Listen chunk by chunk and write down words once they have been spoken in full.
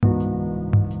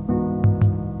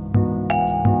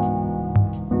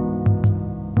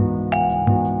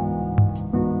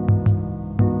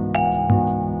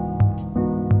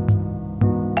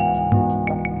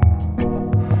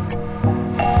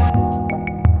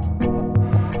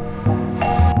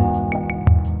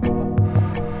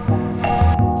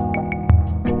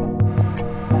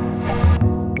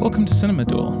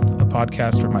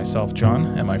podcast with myself, John,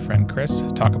 and my friend Chris,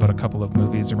 talk about a couple of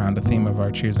movies around a theme of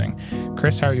our choosing.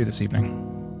 Chris, how are you this evening?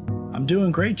 I'm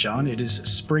doing great, John. It is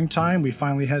springtime. We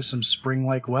finally had some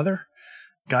spring-like weather.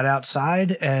 Got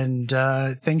outside, and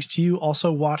thanks to you,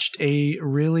 also watched a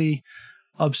really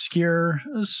obscure,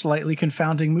 slightly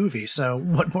confounding movie. So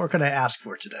what more could I ask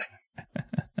for today?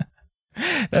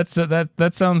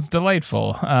 That sounds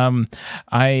delightful.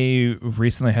 I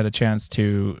recently had a chance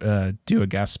to do a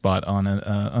guest spot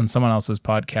on someone else's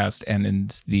podcast,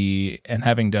 and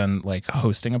having done like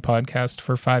hosting a podcast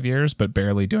for 5 years, but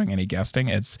barely doing any guesting.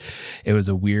 It was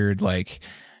a weird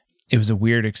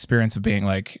experience of being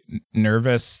like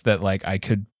nervous that like I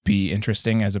could be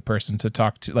interesting as a person to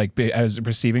talk to, like as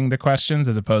receiving the questions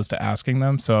as opposed to asking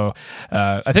them. So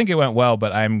I think it went well,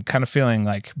 but I'm kind of feeling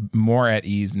like more at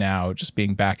ease now, just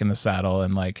being back in the saddle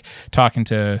and like talking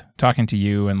to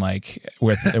you and like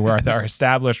with our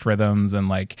established rhythms, and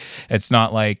like it's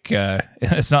not like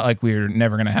we're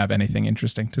never going to have anything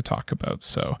interesting to talk about.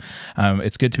 So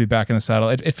it's good to be back in the saddle.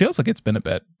 It feels like it's been a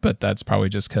bit, but that's probably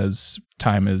just because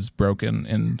time is broken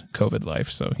in COVID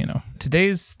life. So,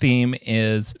 today's theme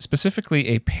is specifically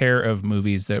a pair of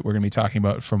movies that we're going to be talking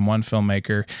about from one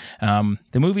filmmaker.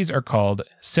 The movies are called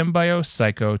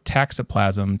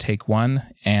Symbio-Psycho-Taxiplasm Take 1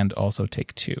 and also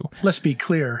Take 2. Let's be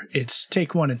clear. It's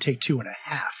Take 1 and Take 2.5.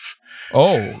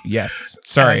 Oh, yes.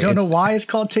 Sorry. I don't know why it's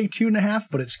called Take 2.5,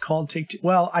 but it's called Take 2.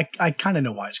 Well, I kind of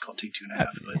know why it's called Take 2.5.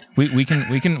 But we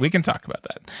can talk about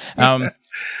that.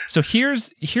 So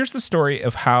here's the story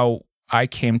of how I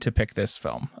came to pick this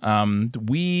film.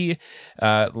 We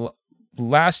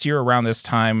last year around this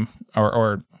time,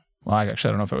 or actually,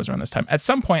 I don't know if it was around this time. At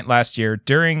some point last year,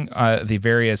 during the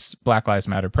various Black Lives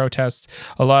Matter protests,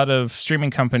 a lot of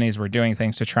streaming companies were doing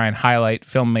things to try and highlight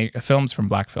films from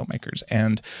Black filmmakers.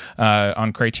 And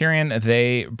on Criterion,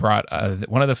 they brought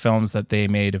one of the films that they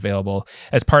made available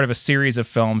as part of a series of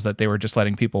films that they were just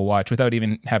letting people watch without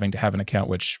even having to have an account,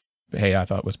 which, hey, I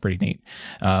thought was pretty neat.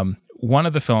 One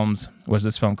of the films was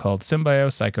this film called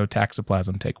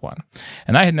Symbio-Psycho-Taxiplasm Take 1.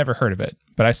 And I had never heard of it,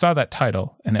 but I saw that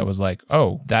title and it was like,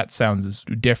 oh, that sounds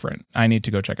different. I need to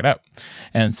go check it out.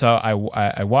 And so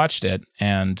I watched it,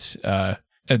 and I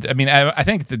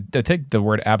think the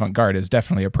word avant-garde is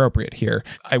definitely appropriate here.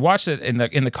 I watched it in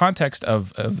the context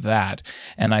of that,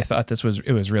 and I thought it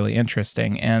was really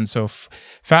interesting. And so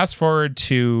fast forward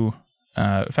to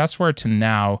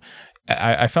now,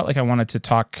 I felt like I wanted to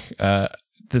talk.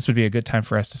 This would be a good time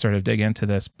for us to sort of dig into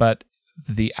this, but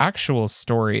the actual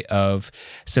story of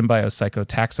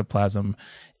Symbio-Psycho-Taxiplasm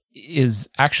is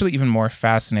actually even more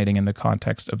fascinating in the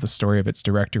context of the story of its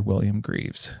director, William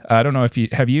Greaves. I don't know if you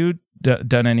have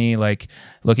done any like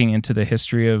looking into the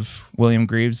history of William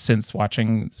Greaves since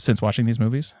watching these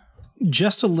movies?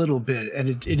 Just a little bit, and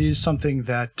it is something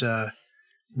that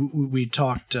we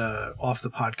talked off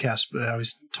the podcast, but I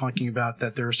was talking about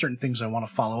that there are certain things I want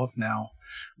to follow up now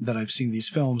that I've seen these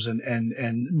films,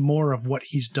 and more of what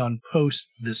he's done post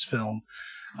this film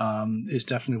is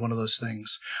definitely one of those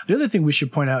things. The other thing we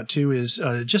should point out too is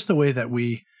just the way that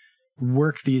we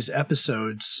work these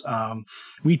episodes.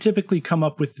 We typically come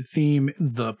up with the theme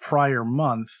the prior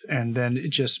month, and then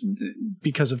it just,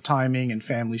 because of timing and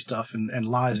family stuff and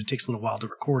lives, it takes a little while to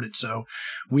record it. So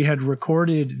we had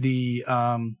recorded the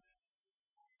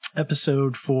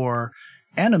episode for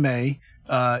anime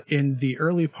in the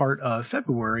early part of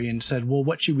February, and said, well,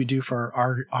 what should we do for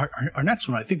our next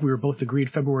one? I think we were both agreed,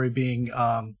 February being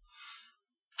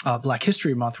Black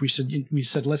History Month. We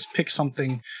said let's pick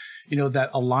something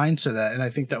that aligns to that. And I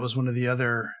think that was one of the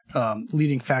other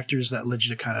leading factors that led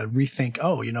you to kind of rethink,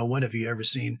 what have you ever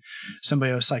seen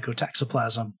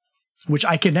Symbio-Psycho-Taxiplasm, which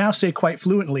I can now say quite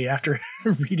fluently after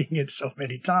reading it so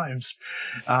many times.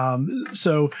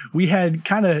 So we had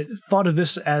kind of thought of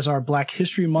this as our Black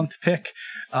History Month pick.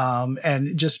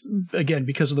 And just, again,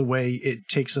 because of the way it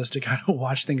takes us to kind of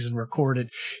watch things and record it,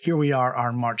 here we are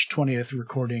on March 20th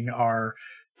recording our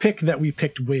pick that we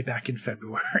picked way back in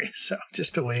February. So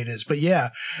just the way it is. But yeah,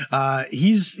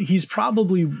 he's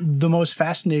probably the most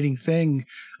fascinating thing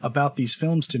about these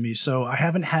films to me. So I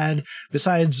haven't had,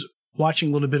 besides watching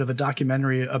a little bit of a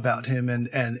documentary about him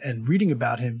and reading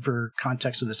about him for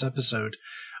context of this episode,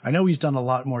 I know he's done a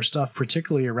lot more stuff,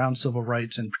 particularly around civil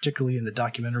rights and particularly in the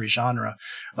documentary genre,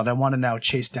 that I want to now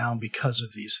chase down because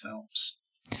of these films.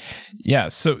 Yeah,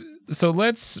 so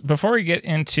let's, before we get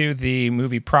into the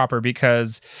movie proper,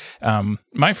 because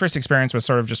my first experience was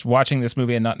sort of just watching this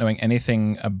movie and not knowing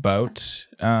anything about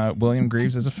William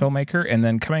Greaves as a filmmaker, and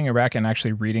then coming back and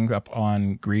actually reading up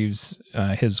on Greaves,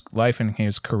 his life and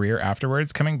his career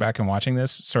afterwards, coming back and watching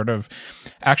this sort of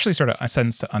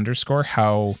tends to underscore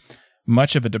how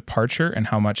much of a departure and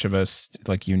how much of a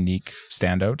unique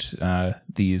standout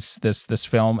this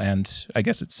film and I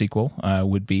guess its sequel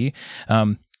would be.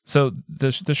 So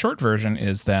the short version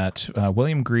is that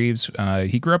William Greaves,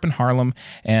 he grew up in Harlem,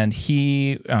 and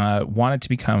he wanted to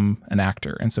become an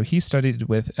actor, and so he studied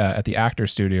with at the Actor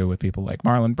Studio with people like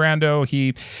Marlon Brando.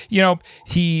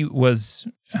 He was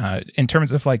in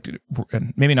terms of like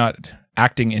maybe not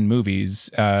acting in movies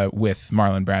with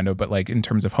Marlon Brando, but like in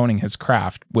terms of honing his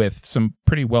craft with some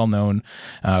pretty well-known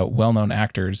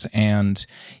actors, and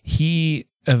he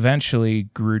eventually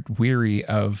grew weary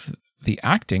of the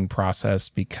acting process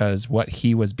because what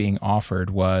he was being offered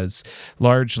was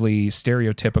largely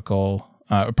stereotypical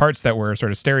parts that were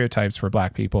sort of stereotypes for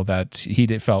Black people that he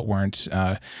felt weren't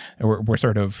were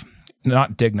sort of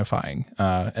not dignifying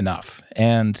enough.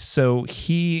 And so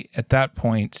he, at that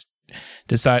point,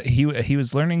 decided he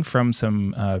was learning from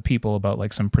some people about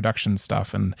like some production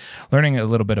stuff and learning a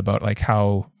little bit about like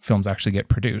how films actually get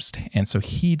produced. And so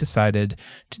he decided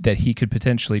that he could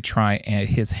potentially try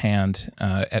his hand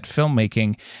at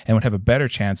filmmaking and would have a better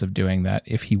chance of doing that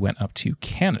if he went up to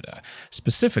Canada,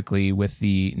 specifically with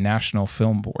the National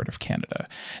Film Board of Canada.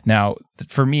 Now,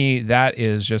 for me, that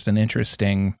is just an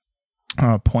interesting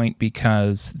point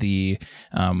because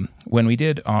when we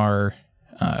did our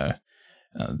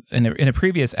in a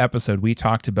previous episode, we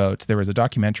talked about, there was a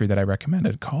documentary that I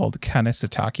recommended called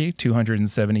Kanesatake,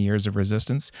 270 Years of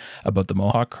Resistance, about the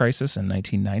Mohawk Crisis in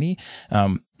 1990.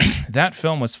 That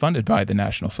film was funded by the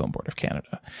National Film Board of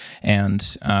Canada.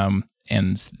 And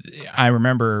I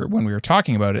remember when we were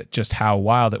talking about it, just how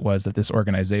wild it was that this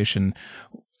organization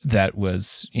that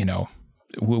was,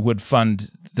 would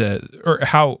fund or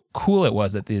how cool it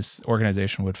was that this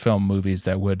organization would film movies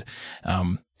that would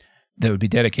be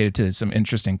dedicated to some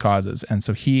interesting causes. And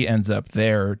so he ends up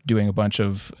there doing a bunch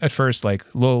of, at first, like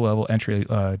low-level entry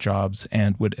jobs,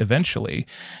 and would eventually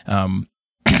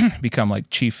become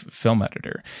like chief film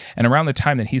editor. And around the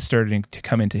time that he's starting to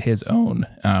come into his own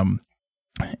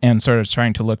and sort of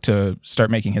trying to look to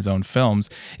start making his own films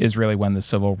is really when the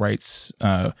civil rights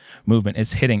movement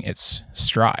is hitting its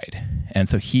stride. And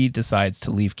so he decides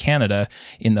to leave Canada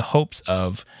in the hopes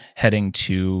of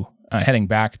heading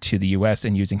back to the U.S.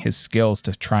 and using his skills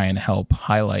to try and help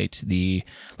highlight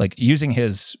using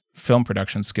his film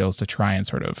production skills to try and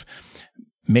sort of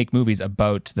make movies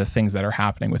about the things that are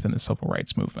happening within the civil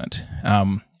rights movement.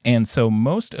 And so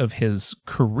most of his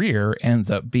career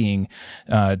ends up being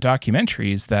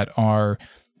documentaries that are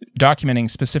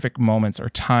documenting specific moments or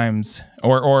times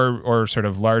or sort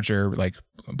of larger like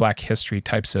Black history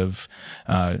types of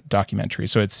documentaries.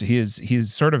 So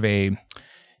he's sort of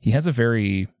he has a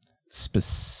very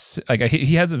specific,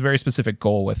 he has a very specific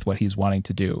goal with what he's wanting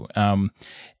to do. And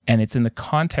it's in the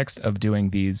context of doing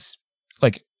these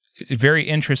like very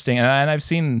interesting, and I've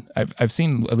seen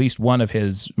at least one of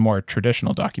his more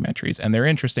traditional documentaries, and they're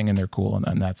interesting and they're cool,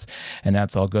 and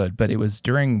that's all good. But it was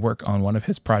during work on one of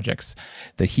his projects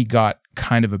that he got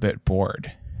kind of a bit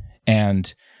bored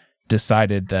and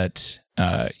decided that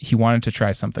he wanted to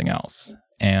try something else.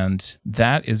 And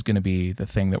that is going to be the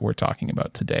thing that we're talking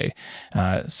about today.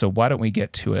 So why don't we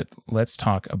get to it? Let's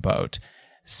talk about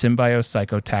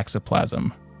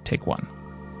Symbiopsychotaxiplasm, take 1.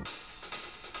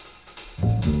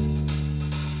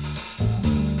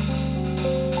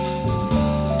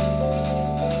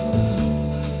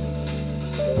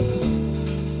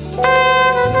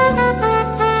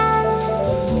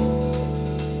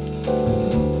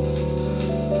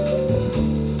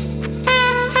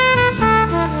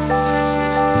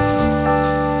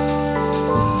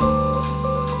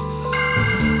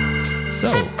 So,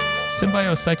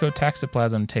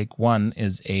 Symbiopsychotaxiplasm Take 1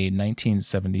 is a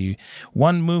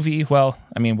 1971 movie. Well,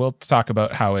 I mean, we'll talk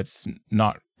about how it's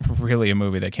not really a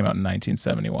movie that came out in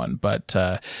 1971, but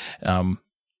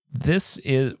this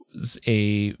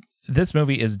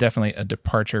movie is definitely a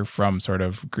departure from sort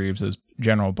of Greaves's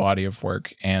general body of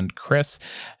work. And Chris,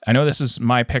 I know this is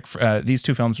my pick. These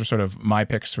two films are sort of my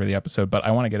picks for the episode, but I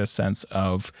want to get a sense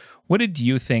of what did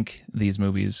you think these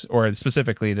movies, or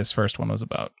specifically this first one, was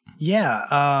about?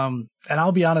 Yeah, and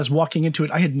I'll be honest, walking into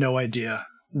it, I had no idea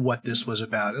what this was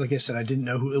about. Like I said, I didn't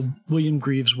know who William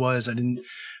Greaves was.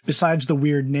 Besides the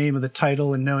weird name of the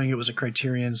title and knowing it was a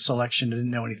Criterion selection, I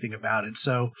didn't know anything about it.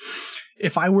 So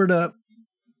if I were to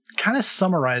kind of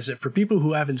summarize it for people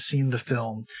who haven't seen the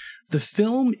film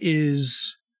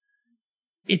is,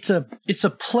 it's a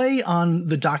play on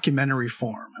the documentary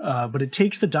form, but it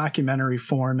takes the documentary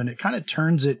form and it kind of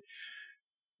turns it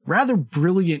rather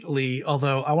brilliantly,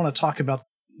 although I want to talk about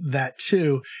that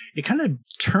too. It kind of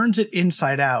turns it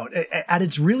inside out. At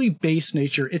its really base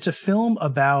nature, it's a film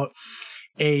about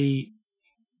a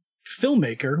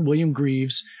filmmaker, William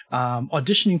Greaves,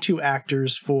 auditioning 2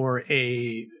 actors for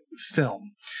a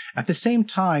film. At the same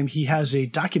time, he has a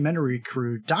documentary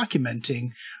crew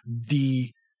documenting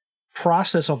the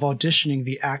process of auditioning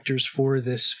the actors for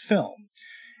this film.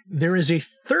 There is a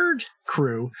third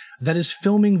crew that is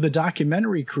filming the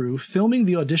documentary crew, filming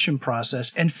the audition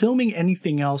process, and filming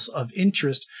anything else of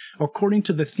interest according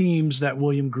to the themes that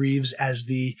William Greaves, as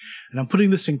the, and I'm putting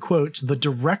this in quotes, the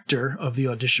director of the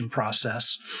audition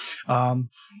process,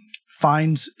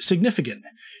 finds significant.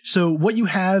 So what you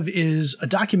have is a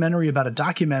documentary about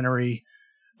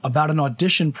an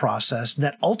audition process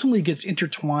that ultimately gets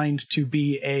intertwined to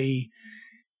be a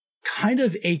kind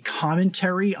of a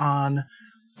commentary on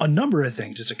a number of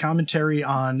things. It's a commentary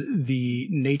on the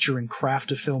nature and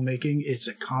craft of filmmaking. It's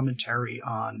a commentary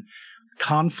on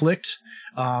conflict.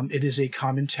 It is a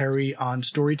commentary on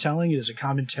storytelling. It is a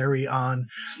commentary on,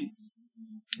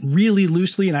 really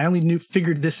loosely, and I only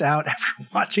figured this out after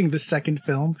watching the second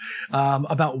film,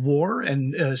 about war,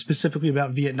 and specifically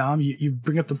about Vietnam. You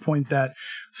bring up the point that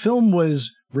film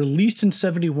was released in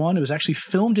 1971. It was actually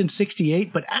filmed in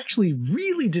 1968, but actually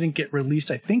really didn't get released,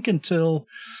 I think, until,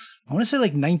 I want to say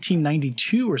like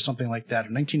 1992 or something like that,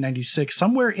 or 1996.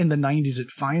 Somewhere in the 90s,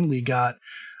 it finally got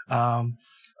a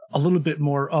little bit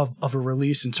more of a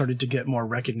release and started to get more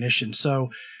recognition. So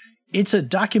it's a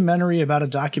documentary about a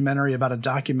documentary about a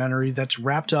documentary that's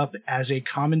wrapped up as a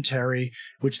commentary,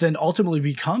 which then ultimately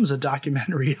becomes a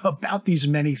documentary about these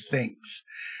many things.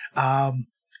 And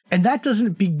that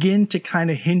doesn't begin to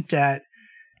kind of hint at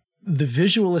the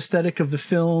visual aesthetic of the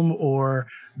film, or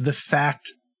the fact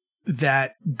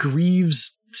that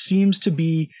Greaves seems to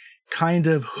be kind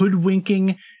of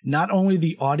hoodwinking not only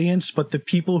the audience, but the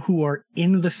people who are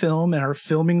in the film and are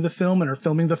filming the film and are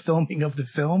filming the filming of the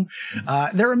film.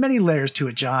 There are many layers to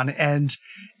it, John, and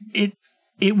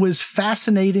it was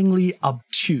fascinatingly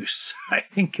obtuse, I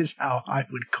think is how I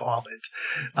would call it.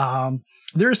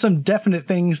 There are some definite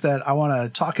things that I want to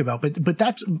talk about, but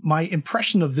that's my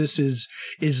impression of this is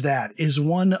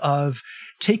one of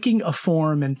taking a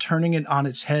form and turning it on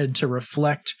its head to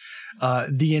reflect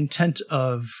the intent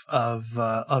of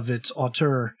its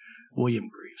auteur, William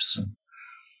Greaves.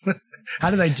 How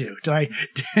did I do?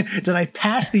 Did I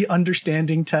pass the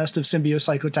understanding test of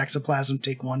symbiopsychotaxoplasm?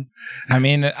 Take 1. I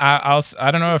mean, I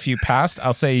don't know if you passed.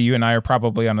 I'll say you and I are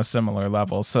probably on a similar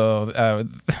level. So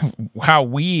how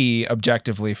we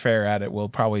objectively fare at it will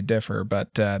probably differ,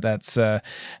 but that's I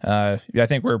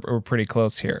think we're pretty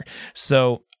close here.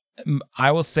 So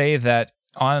I will say that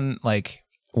on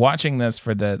watching this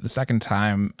for the second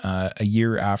time, a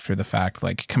year after the fact,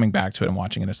 coming back to it and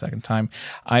watching it a second time,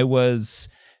 I was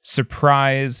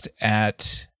surprised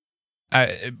at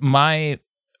my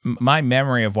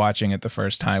memory of watching it the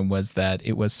first time was that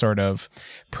it was sort of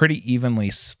pretty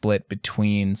evenly split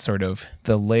between sort of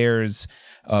the layers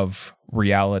of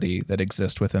reality that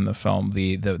exist within the film,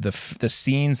 the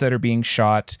scenes that are being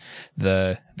shot,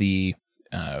 the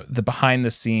behind the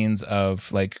scenes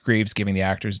of Greaves giving the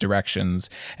actors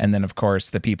directions, and then of course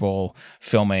the people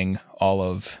filming all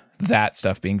of that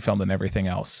stuff being filmed and everything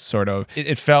else. Sort of,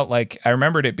 it felt like I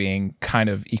remembered it being kind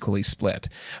of equally split.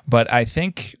 But I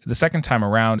think the second time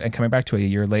around, and coming back to it a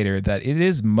year later, that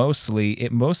it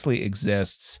mostly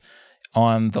exists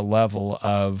on the level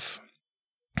of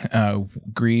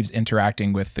Greaves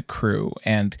interacting with the crew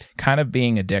and kind of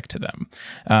being a dick to them,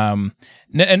 and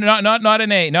not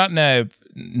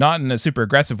in a super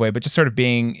aggressive way, but just sort of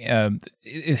being.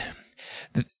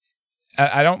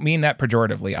 I don't mean that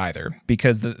pejoratively either,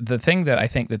 because the thing that I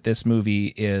think that this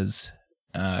movie is,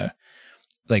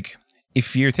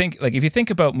 if you think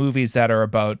about movies that are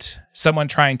about someone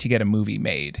trying to get a movie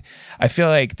made, I feel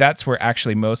like that's where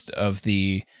actually most of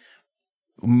the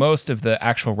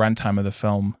actual runtime of the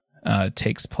film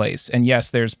takes place. And yes,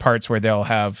 there's parts where they'll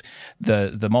have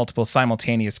the multiple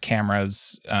simultaneous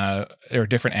cameras or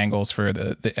different angles for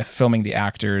the filming the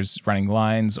actors running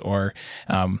lines, or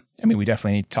we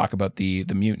definitely need to talk about the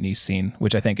mutiny scene,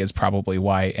 which I think is probably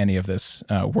why any of this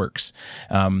works.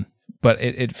 But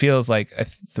it feels like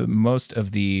the most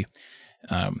of the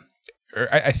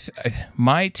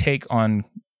my take on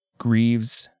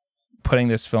Greaves putting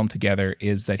this film together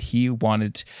is that he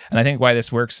wanted, and I think why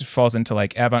this works, falls into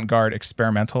avant-garde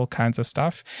experimental kinds of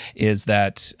stuff, is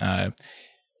that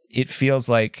it feels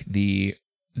like the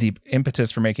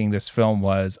impetus for making this film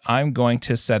was, I'm going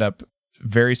to set up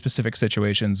very specific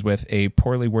situations with a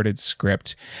poorly worded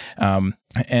script,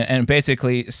 and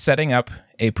basically setting up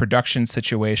a production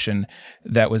situation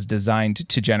that was designed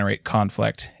to generate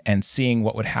conflict and seeing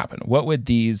what would happen. What would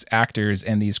these actors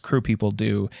and these crew people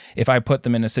do if I put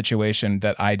them in a situation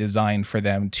that I designed for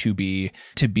them to be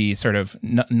sort of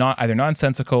not either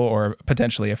nonsensical or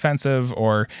potentially offensive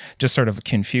or just sort of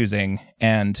confusing.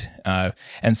 And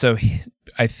so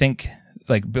I think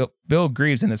like Bill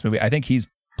Greaves in this movie, I think he's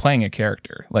playing a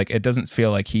character. Like it doesn't feel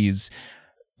like he's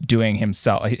doing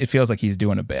himself. It feels like he's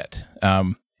doing a bit.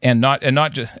 And not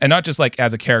just like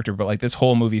as a character, but like this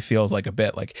whole movie feels like a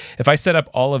bit. Like if I set up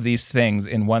all of these things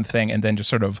in one thing and then just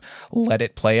sort of let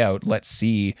it play out, let's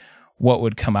see what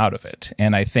would come out of it.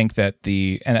 And I think that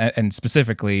and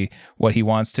specifically what he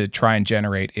wants to try and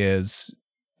generate is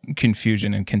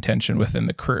confusion and contention within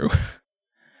the crew.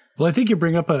 Well, I think you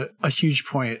bring up a huge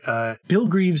point. Bill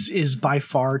Greaves is by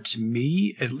far, to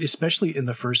me, especially in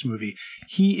the first movie,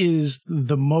 he is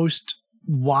the most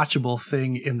watchable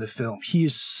thing in the film. He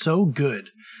is so good.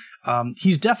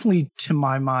 He's definitely, to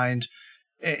my mind,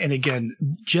 and again,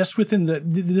 just within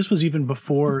this was even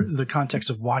before the context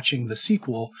of watching the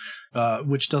sequel,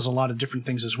 which does a lot of different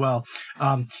things as well.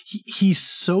 He's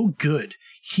so good.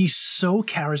 He's so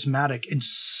charismatic and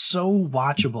so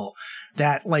watchable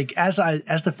that, like, as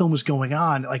the film was going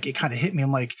on, like, it kind of hit me.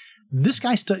 I'm like, this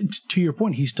guy, to your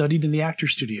point, he studied in the actor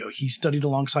studio. He studied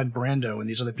alongside Brando and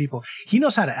these other people. He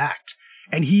knows how to act.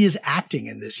 And he is acting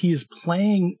in this. He is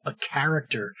playing a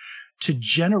character to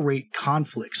generate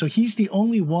conflict. So he's the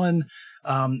only one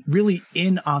really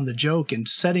in on the joke and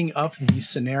setting up these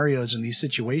scenarios and these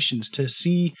situations to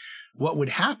see what would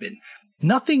happen.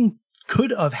 Nothing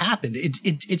could have happened.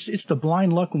 It's the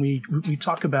blind luck when we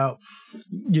talk about,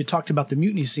 you talked about the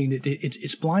mutiny scene.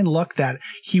 It's blind luck that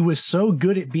he was so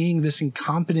good at being this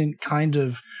incompetent kind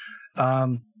of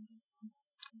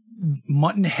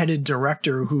mutton-headed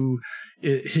director who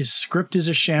his script is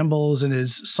a shambles and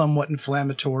is somewhat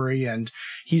inflammatory, and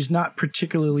he's not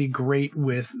particularly great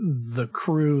with the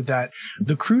crew, that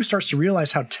the crew starts to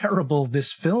realize how terrible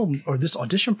this film or this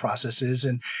audition process is.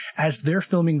 And as they're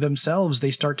filming themselves, they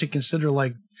start to consider,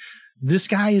 like, this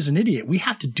guy is an idiot. We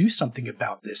have to do something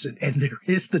about this. And there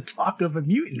is the talk of a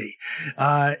mutiny.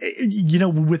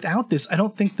 Without this, I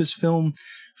don't think this film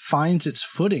finds its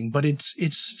footing, but it's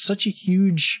such a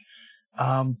huge,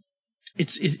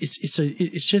 it's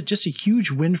just a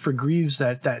huge win for Greaves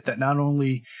that not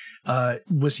only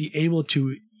was he able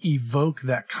to evoke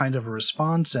that kind of a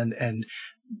response and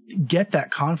get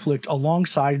that conflict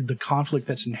alongside the conflict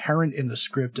that's inherent in the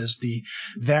script as the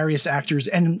various actors,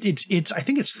 and I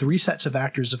think it's 3 sets of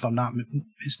actors, if I'm not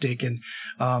mistaken,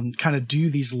 kind of do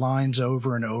these lines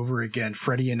over and over again,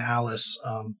 Freddie and Alice.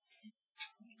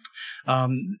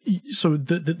 So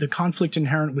the conflict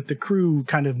inherent with the crew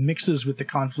kind of mixes with the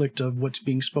conflict of what's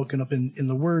being spoken up in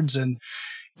the words, and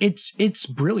it's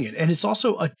brilliant. And it's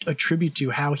also a tribute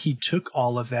to how he took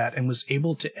all of that and was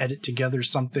able to edit together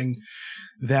something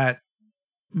that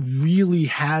really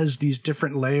has these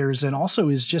different layers and also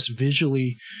is just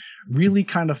visually really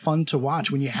kind of fun to watch.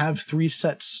 When you have 3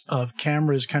 sets of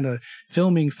cameras kind of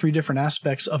filming 3 different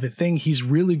aspects of a thing, he's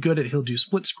really good at, he'll do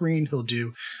split screen, he'll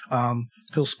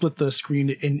split the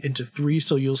screen into 3,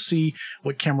 so you'll see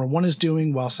what camera 1 is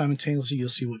doing, while simultaneously you'll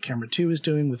see what camera 2 is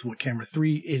doing with what camera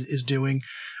 3 is doing.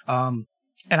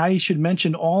 And I should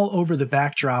mention, all over the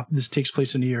backdrop, this takes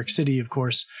place in New York City, of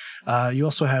course. You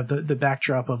also have the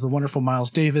backdrop of the wonderful Miles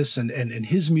Davis and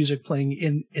his music playing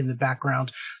in the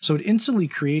background. So it instantly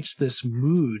creates this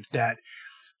mood that,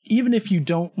 even if you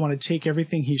don't want to take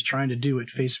everything he's trying to do at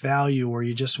face value, or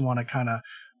you just want to kind of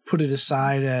put it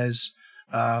aside as,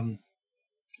 art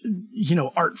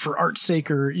for art's sake,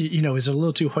 or, is a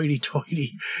little too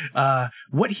hoity-toity,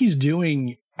 what he's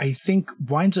doing, I think,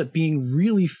 winds up being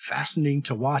really fascinating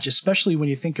to watch, especially when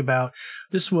you think about,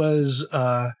 this was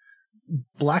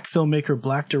black filmmaker,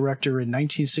 black director in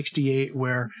 1968,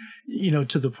 where,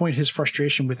 to the point, his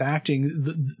frustration with acting,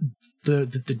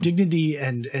 the dignity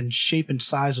and shape and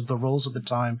size of the roles at the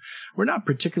time were not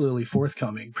particularly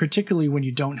forthcoming, particularly when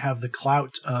you don't have the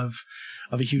clout of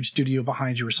a huge studio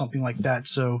behind you or something like that.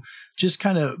 So just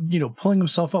kind of, pulling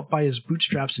himself up by his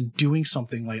bootstraps and doing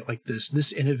something like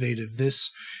this innovative,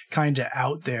 this kind of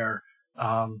out there.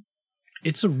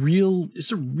 It's a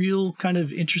real kind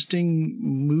of interesting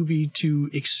movie to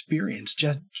experience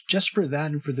just for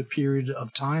that and for the period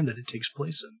of time that it takes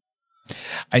place in.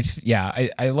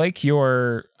 I like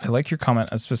your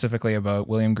comment specifically about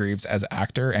William Greaves as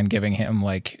actor and giving him,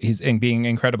 like, he's being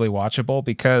incredibly watchable,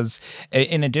 because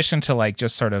in addition to, like,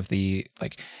 just sort of the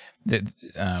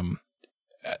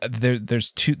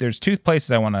there's two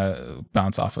places I want to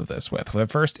bounce off of this with. The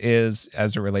first is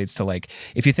as it relates to like,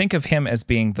 if you think of him as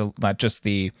being not just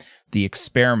the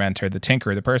experimenter, the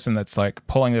tinkerer, the person that's like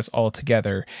pulling this all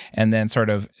together and then sort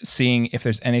of seeing if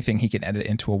there's anything he can edit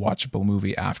into a watchable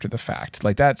movie after the fact.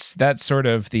 Like that's sort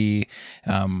of the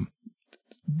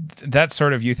that's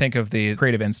sort of, you think of the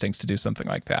creative instincts to do something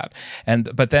like that.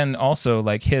 But then also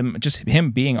like him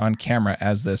being on camera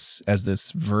as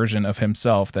this version of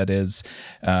himself that is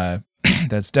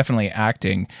that's definitely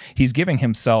acting. He's giving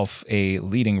himself a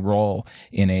leading role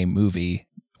in a movie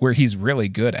where he's really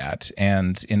good at,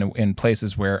 and in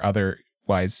places where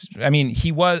otherwise, I mean,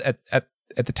 he was at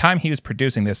the time he was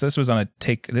producing this was on a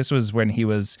take. This was when he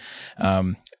was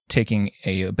taking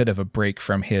a bit of a break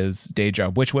from his day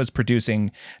job, which was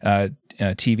producing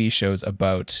TV shows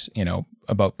about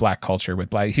Black culture with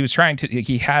Black. He was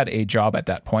he had a job at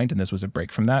that point, and this was a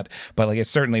break from that. But like, it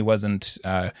certainly wasn't,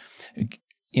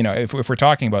 if we're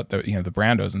talking about the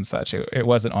Brandos and such, it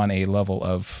wasn't on a level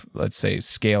of, let's say,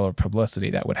 scale or publicity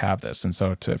that would have this. And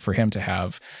so for him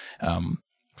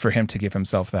to give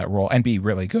himself that role and be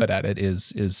really good at it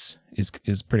is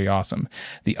pretty awesome.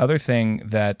 The other thing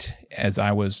that, as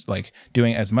I was like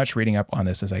doing as much reading up on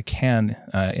this as I can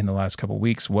in the last couple of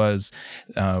weeks, was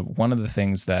one of the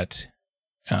things that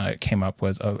came up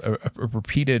was a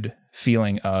repeated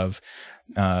feeling of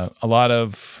a lot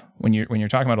of, when you're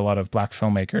talking about a lot of Black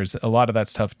filmmakers, a lot of that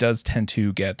stuff does tend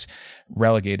to get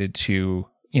relegated to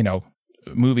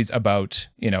movies about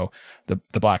the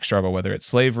Black struggle, whether it's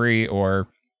slavery or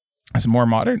some more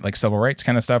modern, like civil rights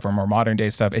kind of stuff, or more modern day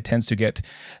stuff. It tends to get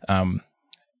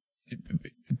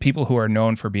people who are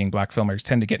known for being Black filmmakers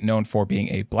tend to get known for being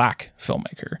a Black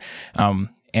filmmaker.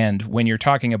 And when you're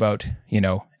talking about,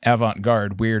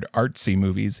 avant-garde, weird, artsy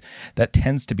movies, that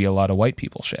tends to be a lot of white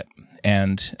people shit.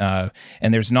 And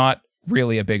there's not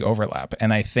really a big overlap.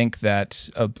 And I think that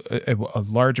a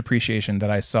large appreciation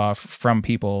that I saw from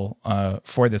people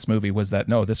for this movie was that,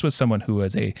 no, this was someone who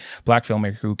was a Black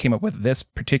filmmaker who came up with this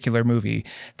particular movie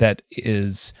that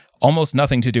is almost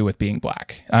nothing to do with being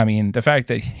Black. I mean, the fact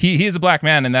that he is a Black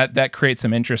man, and that creates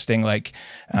some interesting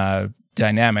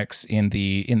dynamics in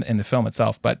the film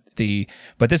itself, but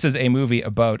this is a movie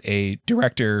about a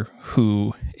director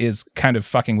who is kind of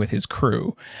fucking with his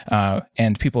crew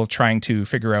and people trying to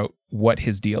figure out what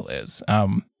his deal is.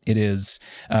 It is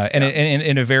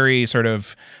in a very sort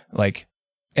of like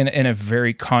in a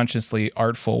very consciously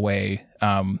artful way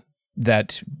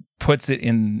that puts it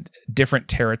in different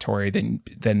territory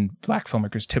than Black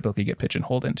filmmakers typically get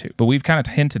pigeonholed into. But we've kind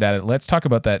of hinted at it. Let's talk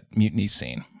about that mutiny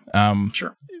scene.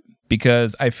 Sure.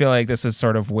 Because I feel like this is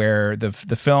sort of where the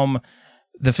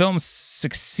film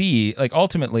succeed, like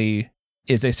ultimately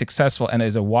is a successful and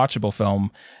is a watchable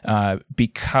film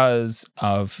because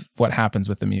of what happens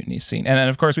with the mutiny scene. And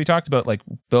of course we talked about like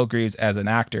Bill Greaves as an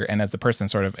actor and as the person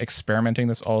sort of experimenting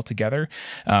this all together,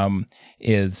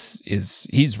 is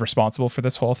he's responsible for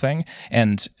this whole thing.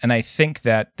 And I think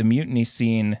that the mutiny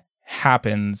scene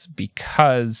happens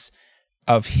because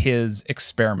of his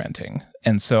experimenting.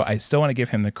 And so I still want to give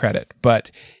him the credit, but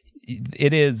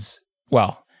it is,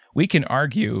 well, we can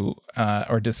argue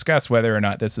or discuss whether or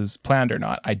not this is planned or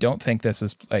not. I don't think this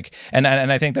is like, and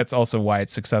I think that's also why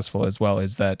it's successful as well,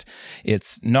 is that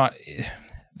it's not,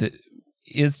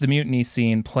 is the mutiny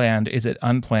scene planned? Is it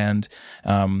unplanned?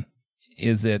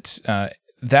 Is it,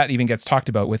 that even gets talked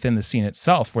about within the scene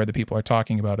itself where the people are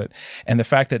talking about it. And the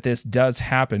fact that this does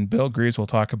happen, Bill Greaves will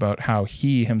talk about how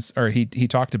he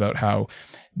talked about how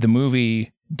the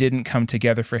movie didn't come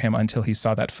together for him until he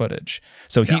saw that footage.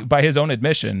 So he, by his own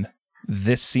admission,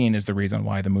 this scene is the reason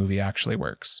why the movie actually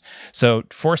works. So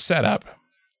for setup,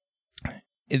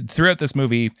 throughout this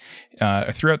movie,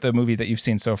 throughout the movie that you've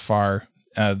seen so far,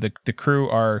 the crew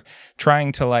are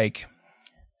trying to like,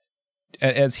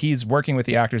 as he's working with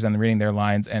the actors and reading their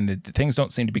lines, and things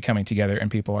don't seem to be coming together, and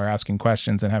people are asking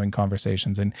questions and having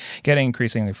conversations and getting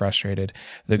increasingly frustrated.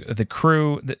 The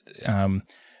crew,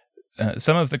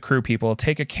 some of the crew people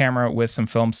take a camera with some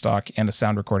film stock and a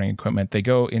sound recording equipment. They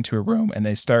go into a room and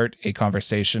they start a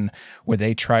conversation where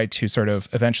they try to sort of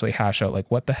eventually hash out like,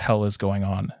 what the hell is going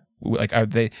on? Like, are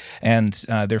they? And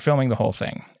they're filming the whole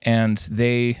thing, and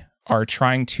they are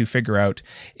trying to figure out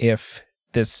if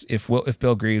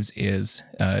Bill Greaves is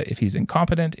if he's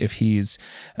incompetent, if he's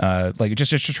like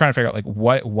just trying to figure out like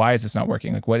why is this not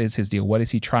working? Like, what is his deal? What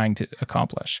is he trying to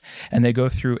accomplish? And they go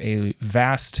through a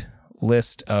vast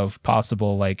list of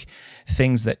possible like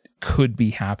things that could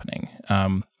be happening.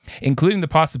 including the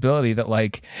possibility that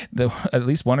like at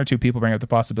least one or two people bring up the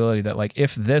possibility that like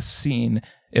if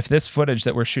this footage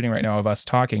that we're shooting right now of us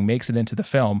talking makes it into the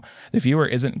film, the viewer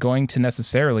isn't going to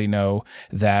necessarily know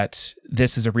that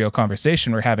this is a real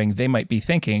conversation we're having. They might be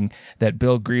thinking that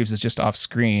Bill Greaves is just off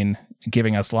screen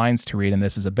giving us lines to read and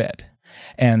this is a bit.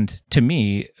 And to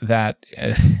me, that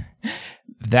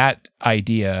that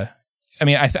idea, I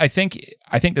mean, I think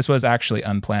this was actually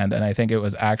unplanned, and I think it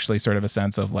was actually sort of a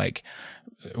sense of like,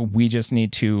 we just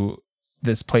need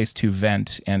this place to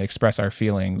vent and express our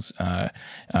feelings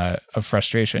of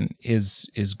frustration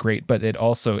is great, but it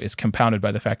also is compounded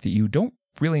by the fact that you don't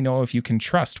really know if you can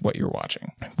trust what you're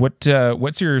watching.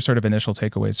 What's your sort of initial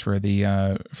takeaways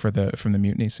from the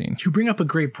mutiny scene? You bring up a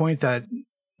great point that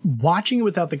watching it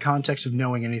without the context of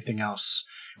knowing anything else,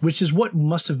 which is what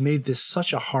must have made this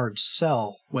such a hard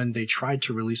sell when they tried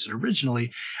to release it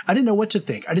originally. I didn't know what to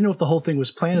think. I didn't know if the whole thing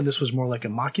was planned and this was more like a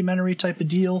mockumentary type of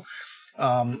deal,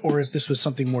 or if this was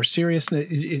something more serious. And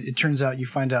it turns out, you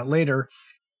find out later,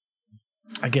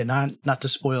 again, not to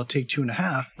spoil Take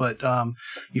 2.5, but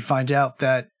you find out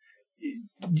that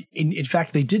in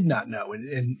fact they did not know,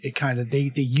 and it kind of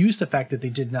they used the fact that they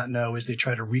did not know as they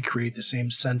try to recreate the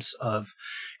same sense of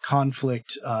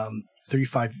conflict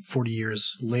 35-40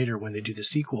 years later when they do the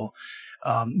sequel.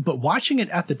 But watching it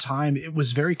at the time, it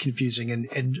was very confusing,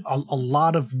 and a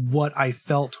lot of what I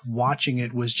felt watching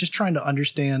it was just trying to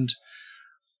understand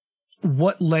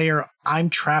what layer I'm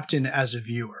trapped in as a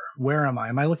viewer. Where am I?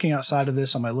 Am I looking outside of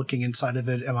this? Am I looking inside of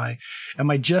it?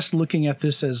 Am I just looking at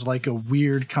this as like a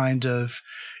weird kind of,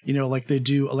 like they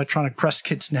do electronic press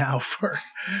kits now for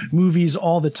movies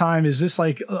all the time? Is this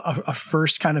like a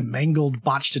first kind of mangled,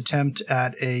 botched attempt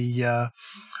at a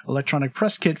electronic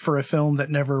press kit for a film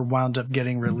that never wound up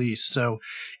getting released? So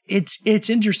it's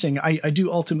interesting. I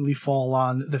do ultimately fall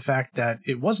on the fact that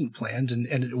it wasn't planned, and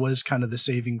it was kind of the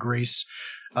saving grace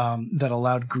that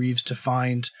allowed Greaves to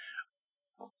find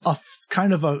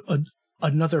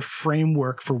another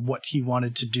framework for what he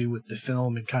wanted to do with the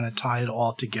film and kind of tie it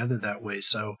all together that way.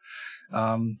 So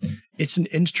it's an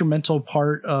instrumental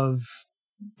part of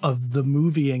the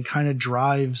movie and kind of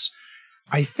drives,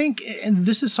 I think, and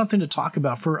this is something to talk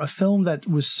about for a film that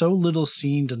was so little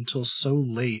seen until so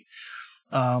late.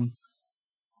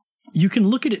 You can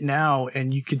look at it now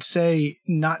and you could say,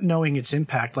 not knowing its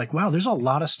impact, like, wow, there's a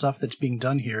lot of stuff that's being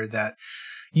done here that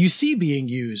you see being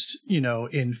used,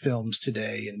 in films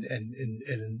today and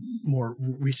in more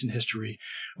recent history,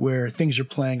 where things are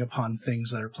playing upon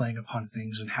things that are playing upon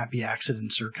things, and happy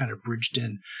accidents are kind of bridged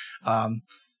in.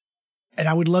 And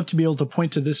I would love to be able to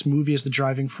point to this movie as the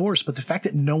driving force, but the fact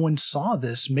that no one saw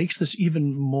this makes this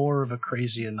even more of a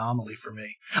crazy anomaly for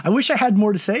me. I wish I had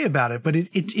more to say about it, but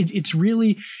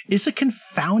it's a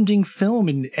confounding film,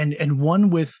 and one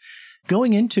with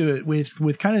going into it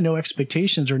with kind of no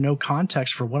expectations or no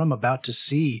context for what I'm about to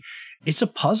see. It's a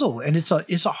puzzle, and it's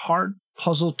a hard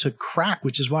puzzle to crack,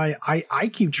 which is why I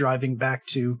keep driving back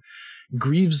to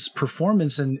Greaves'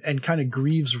 performance and kind of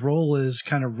Greaves' role as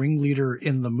kind of ringleader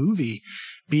in the movie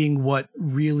being what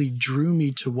really drew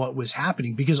me to what was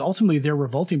happening, because ultimately they're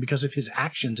revolting because of his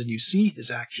actions, and you see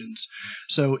his actions.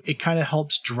 So it kind of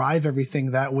helps drive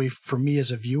everything that way for me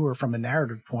as a viewer from a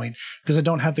narrative point, because I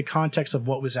don't have the context of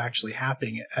what was actually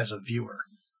happening as a viewer.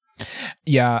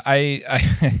 Yeah,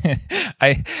 I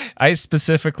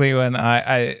specifically, when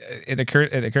it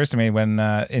occurs to me when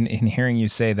in hearing you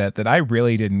say that I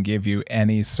really didn't give you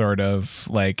any sort of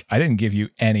I didn't give you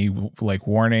any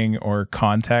warning or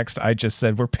context. I just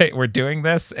said we're doing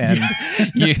this, and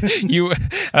you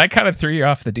and I kind of threw you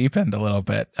off the deep end a little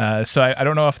bit. So I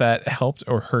don't know if that helped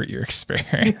or hurt your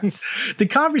experience. The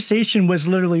conversation was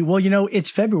literally, well,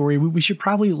 it's February. We should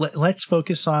probably let's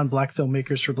focus on Black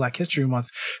filmmakers for Black History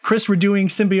Month. Chris, we're doing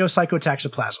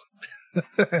Symbiopsychotaxoplasm.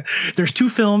 There's 2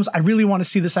 films. I really want to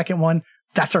see the second one.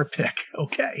 That's our pick.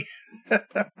 Okay.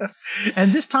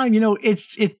 And this time,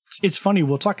 it's funny.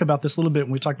 We'll talk about this a little bit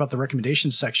when we talk about the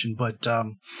recommendations section, but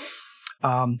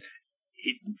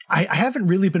I haven't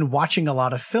really been watching a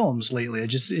lot of films lately.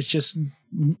 It's just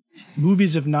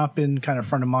movies have not been kind of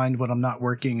front of mind when I'm not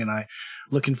working and I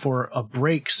looking for a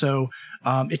break. So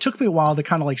it took me a while to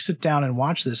kind of sit down and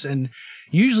watch this. And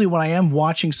usually when I am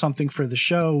watching something for the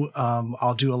show,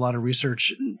 I'll do a lot of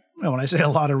research. When I say a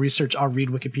lot of research, I'll read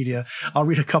Wikipedia. I'll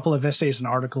read a couple of essays and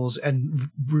articles and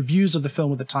reviews of the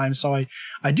film at the time. So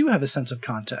I do have a sense of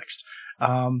context.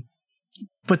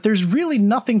 But there's really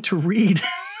nothing to read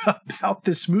about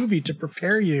this movie to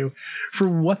prepare you for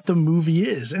what the movie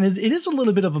is. And it is a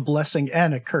little bit of a blessing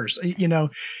and a curse.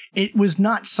 It was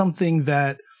not something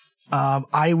that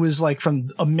I was like, from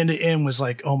a minute in, was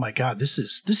like, oh my God, this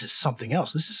is something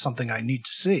else. This is something I need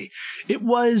to see. It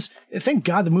was, thank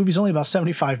God the movie's only about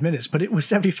 75 minutes, but it was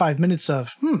 75 minutes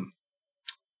of,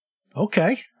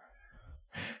 okay.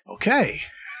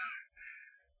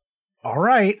 All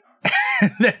right.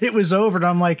 Then it was over, and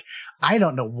I'm like, I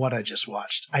don't know what I just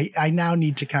watched. I now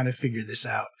need to kind of figure this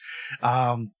out.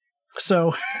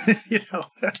 So,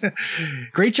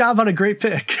 great job on a great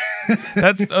pick.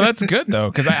 That's good though,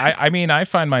 because I mean, I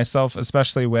find myself,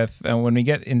 especially with when we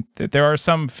get in, there are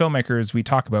some filmmakers we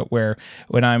talk about where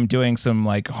when I'm doing some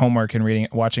like homework and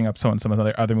watching up some of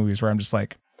the other movies, where I'm just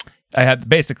like, I had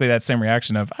basically that same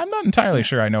reaction of, I'm not entirely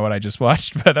sure I know what I just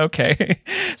watched, but okay.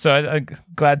 So I'm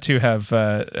glad to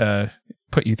have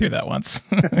put you through that once.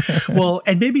 Well,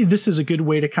 and maybe this is a good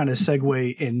way to kind of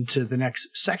segue into the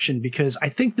next section, because I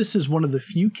think this is one of the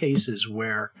few cases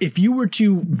where if you were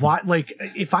to watch, like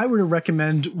if I were to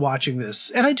recommend watching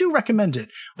this, and I do recommend it,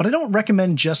 but I don't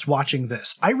recommend just watching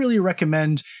this. I really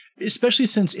recommend, especially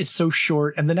since it's so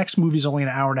short and the next movie's only an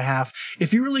hour and a half,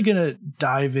 if you're really going to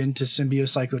dive into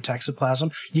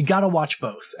Symbiocytotoxoplasm, you got to watch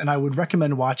both. And I would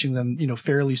recommend watching them,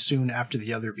 fairly soon after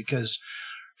the other, because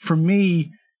for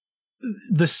me,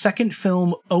 the second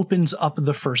film opens up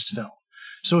the first film.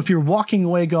 So if you're walking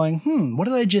away going, what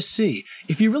did I just see?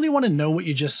 If you really want to know what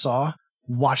you just saw,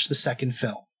 watch the second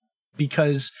film,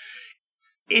 because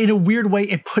in a weird way,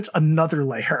 it puts another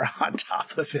layer on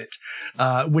top of it,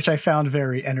 which I found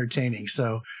very entertaining.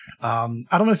 So I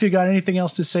don't know if you got anything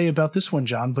else to say about this one,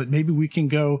 John, but maybe we can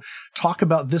go talk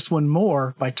about this one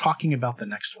more by talking about the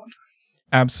next one.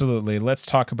 Absolutely. Let's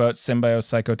talk about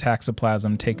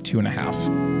Symbiocytotoxoplasm, take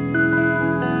 2.5.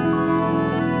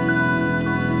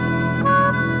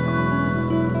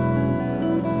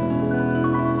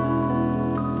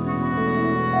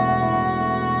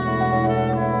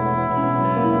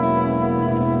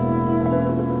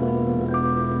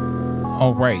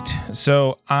 All right,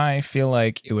 so I feel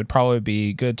like it would probably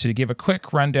be good to give a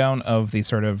quick rundown of the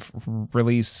sort of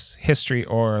release history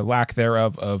or lack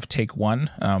thereof of Take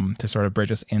One, to sort of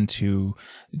bridge us into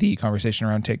the conversation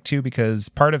around Take Two, because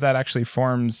part of that actually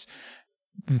forms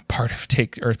part of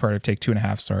Take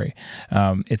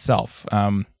 2.5, itself.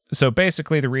 So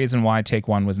basically, the reason why Take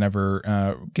One was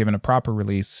never given a proper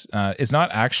release is not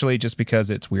actually just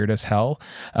because it's weird as hell,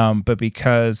 but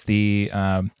because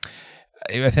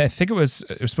I think it was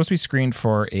supposed to be screened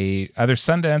for either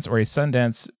Sundance or a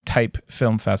Sundance type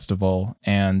film festival,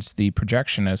 and the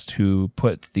projectionist who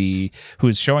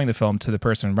was showing the film to the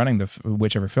person running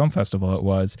whichever film festival it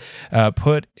was,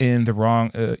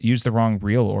 used the wrong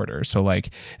reel order. So like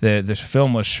the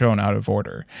film was shown out of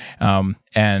order,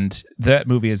 and that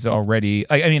movie is already.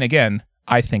 I mean, again,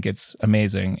 I think it's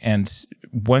amazing, and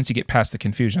once you get past the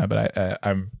confusion of it,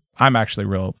 I'm actually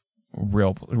real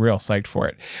psyched for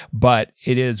it, but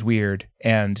it is weird,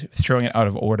 and throwing it out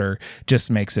of order just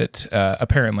makes it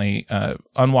apparently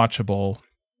unwatchable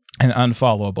and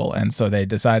unfollowable, and so they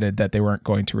decided that they weren't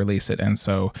going to release it. And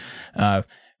so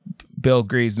Bill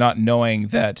Greaves, not knowing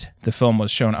that the film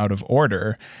was shown out of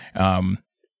order,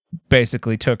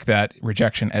 basically took that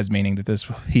rejection as meaning that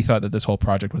he thought that this whole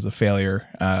project was a failure,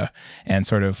 and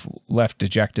sort of left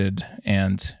dejected,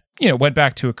 and went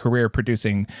back to a career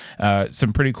producing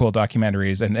some pretty cool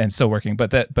documentaries and still working.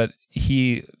 But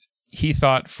he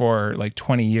thought for like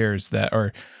 20 years I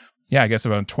guess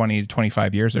about 20 to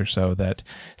 25 years or so, that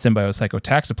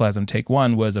Symbiocytotoxoplasm Take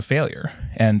One was a failure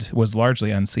and was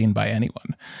largely unseen by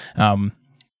anyone.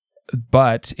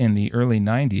 But in the early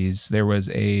 90s, there was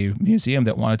a museum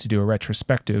that wanted to do a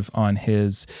retrospective on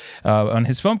his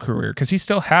film career, because he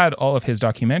still had all of his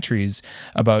documentaries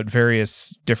about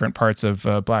various different parts of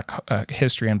Black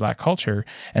history and Black culture,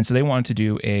 and so they wanted to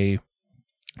do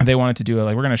we're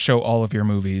going to show all of your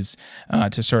movies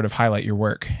to sort of highlight your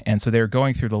work. And so they were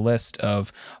going through the list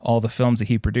of all the films that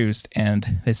he produced,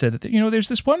 and they said that, there's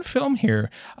this one film here.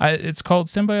 It's called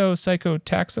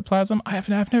Symbiocytotoxoplasm.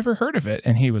 I've never heard of it.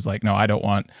 And he was like, no,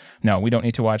 we don't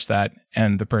need to watch that.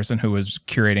 And the person who was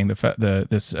curating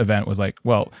this event was like,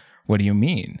 well, what do you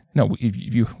mean? No,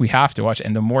 we have to watch it.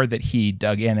 And the more that he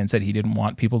dug in and said he didn't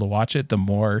want people to watch it, the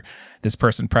more this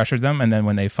person pressured them. And then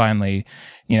when they finally,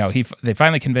 they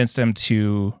finally convinced him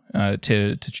to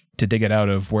dig it out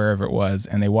of wherever it was,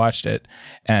 and they watched it,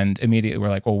 and immediately were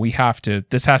like, well,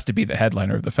 this has to be the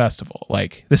headliner of the festival.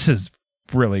 Like, this is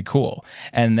really cool.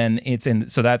 And then that's in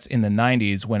the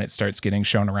 90s when it starts getting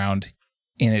shown around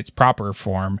in its proper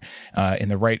form, in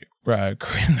the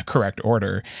correct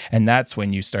order, and that's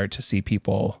when you start to see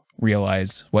people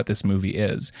realize what this movie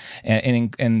is.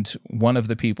 And one of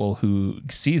the people who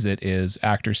sees it is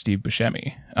actor Steve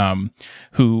Buscemi,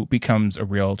 who becomes a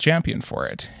real champion for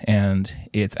it. And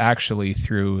it's actually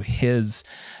through his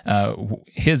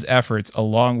efforts,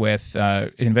 along with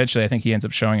eventually I think he ends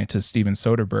up showing it to Steven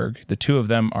Soderbergh. The two of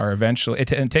them are eventually,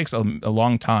 it takes a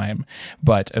long time,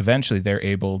 but eventually they're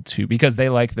able to, because they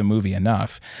like the movie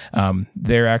enough,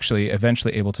 they're actually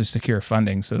eventually able to secure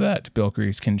funding so that Bill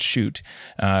Greaves can shoot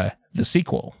the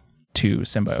sequel to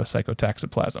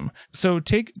Symbiocytotoxoplasm. So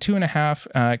Take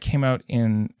 2.5 came out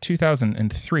in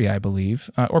 2003, I believe,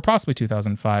 or possibly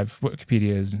 2005.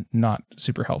 Wikipedia is not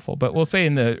super helpful, but we'll say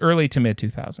in the early to mid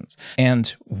 2000s.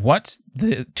 And what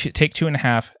the Take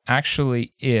 2.5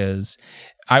 actually is,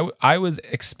 I was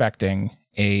expecting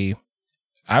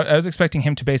I was expecting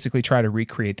him to basically try to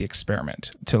recreate the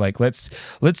experiment, to like, let's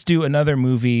do another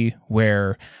movie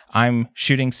where I'm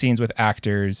shooting scenes with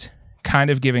actors, kind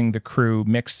of giving the crew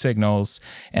mixed signals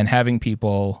and having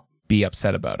people be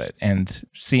upset about it and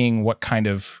seeing what kind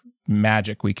of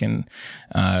magic we can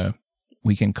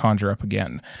conjure up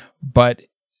again. But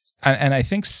and I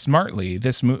think smartly,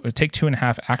 this Take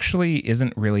 2.5 actually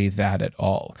isn't really that at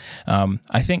all.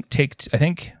 I think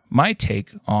my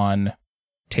take on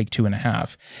Take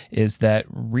 2.5 is that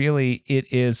really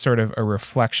it is sort of a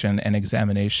reflection and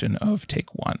examination of Take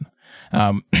 1.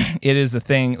 It is a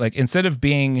thing, like, instead of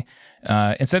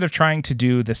trying to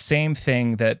do the same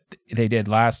thing that they did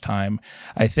last time,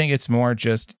 I think it's more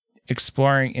just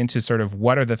exploring into sort of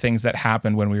what are the things that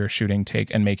happened when we were shooting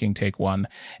making Take 1,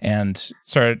 and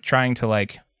sort of trying to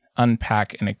like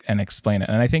unpack and explain it.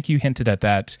 And I think you hinted at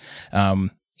that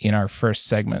in our first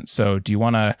segment. So do you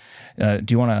want to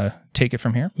take it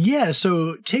from here? Yeah.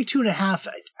 So Take 2.5,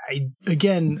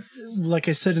 again, like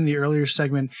I said in the earlier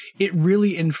segment, it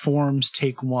really informs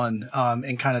Take 1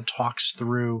 and kind of talks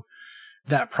through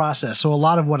that process. So a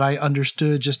lot of what I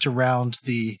understood just around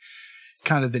the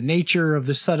kind of the nature of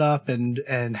the setup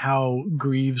and how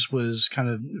Greaves was kind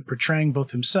of portraying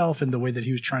both himself and the way that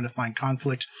he was trying to find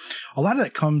conflict, a lot of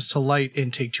that comes to light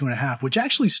in Take 2.5, which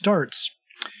actually starts,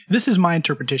 this is my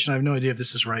interpretation, I have no idea if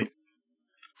this is right,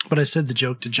 but I said the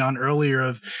joke to John earlier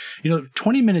of,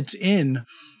 20 minutes in,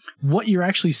 what you're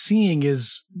actually seeing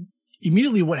is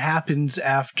immediately what happens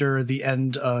after the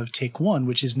end of Take 1,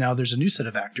 which is now there's a new set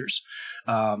of actors.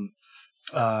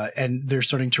 And they're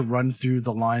starting to run through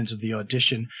the lines of the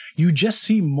audition. You just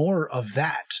see more of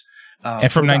that.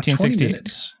 And from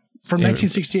 1968. From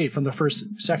 1968, from the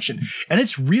first section. And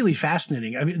it's really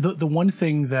fascinating. I mean, the one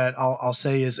thing that I'll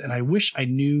say is, and I wish I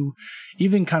knew,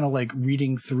 even kind of like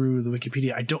reading through the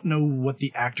Wikipedia, I don't know what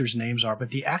the actors' names are, but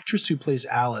the actress who plays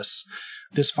Alice,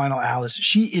 this final Alice,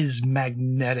 she is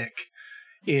magnetic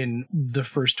in the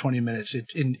first 20 minutes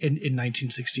in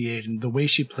 1968, and the way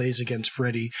she plays against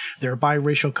Freddy. They're a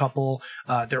biracial couple.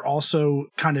 They're also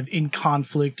kind of in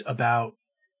conflict about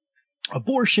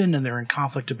abortion, and they're in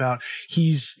conflict about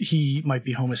he might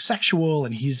be homosexual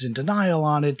and he's in denial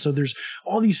on it. So there's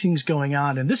all these things going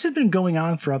on, and this had been going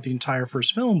on throughout the entire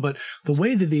first film, but the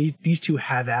way that these two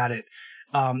have at it,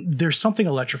 there's something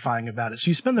electrifying about it. So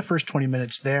you spend the first 20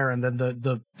 minutes there, and then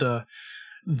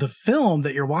the film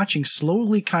that you're watching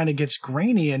slowly kind of gets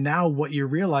grainy, and now what you're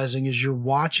realizing is you're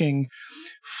watching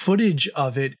footage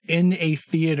of it in a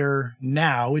theater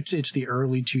now. It's the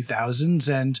early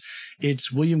 2000s, and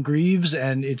it's William Greaves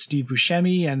and it's Steve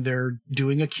Buscemi, and they're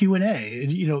doing a Q&A.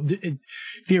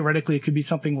 Theoretically, it could be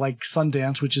something like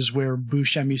Sundance, which is where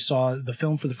Buscemi saw the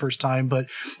film for the first time, but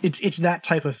it's that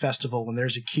type of festival, and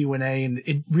there's a Q&A, and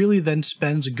it really then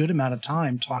spends a good amount of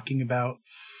time talking about,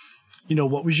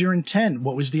 what was your intent?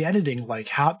 What was the editing like?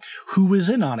 Who was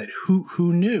in on it?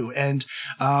 Who knew? And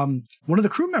one of the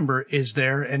crew member is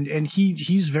there, and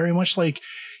he's very much like,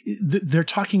 they're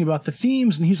talking about the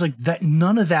themes, and he's like, that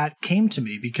none of that came to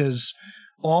me, because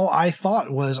all I thought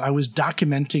was I was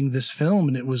documenting this film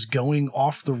and it was going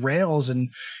off the rails, and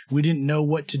we didn't know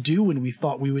what to do, and we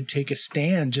thought we would take a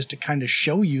stand just to kind of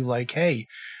show you, like, hey,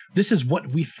 this is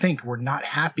what we think. We're not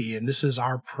happy, and this is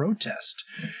our protest.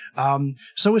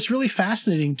 So it's really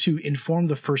fascinating to inform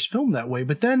the first film that way.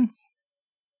 But then,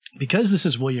 because this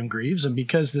is William Greaves, and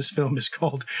because this film is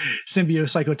called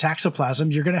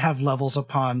Symbiocytotoxoplasm, you're going to have levels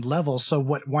upon levels. So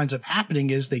what winds up happening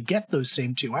is they get those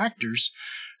same two actors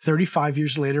 35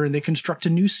 years later, and they construct a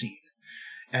new scene.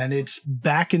 And it's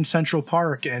back in Central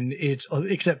Park, and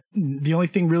except the only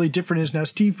thing really different is now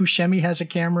Steve Buscemi has a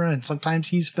camera, and sometimes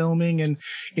he's filming and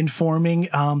informing.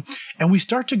 And we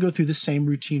start to go through the same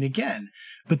routine again.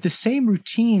 But the same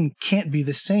routine can't be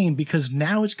the same, because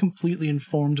now it's completely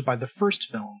informed by the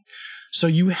first film. So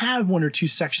you have one or two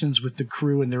sections with the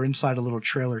crew and they're inside a little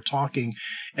trailer talking.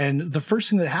 And the first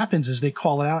thing that happens is they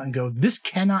call it out and go, this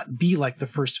cannot be like the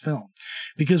first film.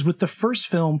 Because with the first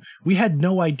film, we had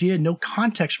no idea, no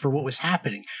context for what was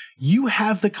happening. You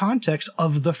have the context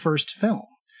of the first film.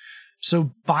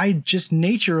 So by just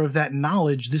nature of that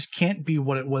knowledge, this can't be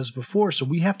what it was before. So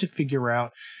we have to figure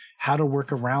out how to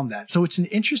work around that. So it's an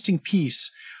interesting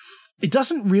piece. It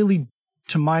doesn't really,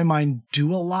 to my mind,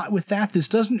 do a lot with that. This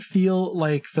doesn't feel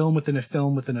like film within a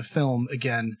film within a film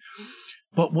again.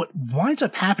 But what winds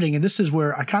up happening, and this is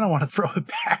where I kind of want to throw it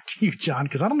back to you, John,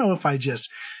 because I don't know if I just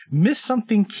missed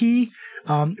something key.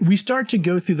 We start to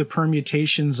go through the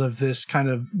permutations of this kind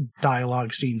of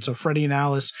dialogue scene. So Freddie and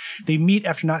Alice, they meet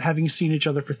after not having seen each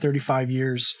other for 35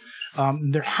 years.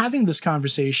 They're having this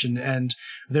conversation, and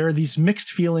there are these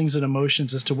mixed feelings and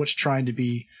emotions as to what's trying to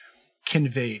be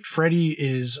conveyed. Freddie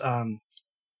is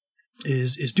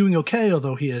doing okay,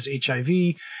 although he has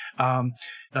HIV.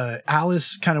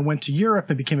 Alice kind of went to Europe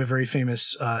and became a very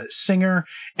famous singer,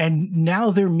 and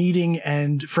now they're meeting,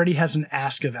 and Freddie has an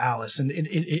ask of Alice, and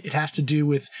it has to do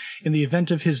with, in the event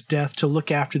of his death, to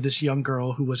look after this young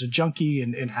girl who was a junkie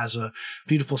and has a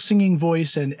beautiful singing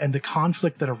voice, and the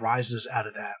conflict that arises out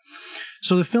of that.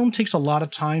 So the film takes a lot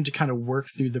of time to kind of work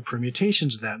through the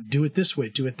permutations of that. Do it this way,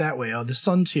 do it that way. Oh, the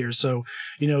sun's here, so,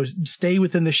 stay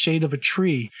within the shade of a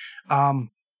tree. And,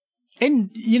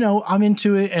 I'm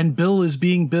into it, and Bill is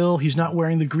being Bill. He's not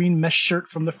wearing the green mesh shirt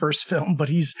from the first film, but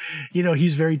he's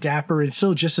very dapper and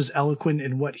still just as eloquent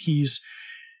in what he's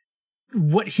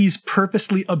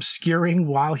purposely obscuring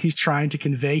while he's trying to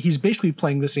convey. He's basically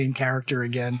playing the same character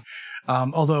again,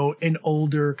 although an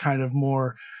older, kind of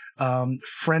more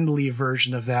friendly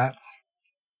version of that.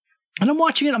 And I'm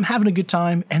watching it, I'm having a good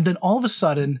time, and then all of a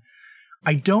sudden,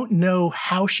 I don't know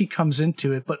how she comes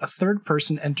into it, but a third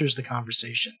person enters the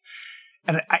conversation.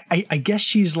 And I guess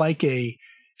she's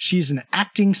an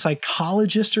acting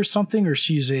psychologist or something, or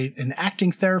she's an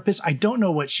acting therapist. I don't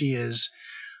know what she is,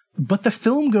 but the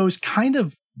film goes kind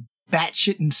of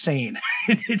batshit insane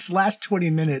in its last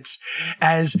 20 minutes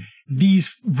as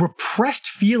these repressed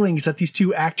feelings that these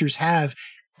two actors have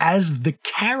as the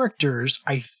characters,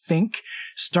 I think,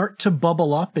 start to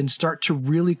bubble up and start to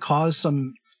really cause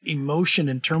some emotion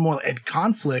and turmoil and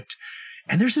conflict.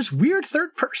 And there's this weird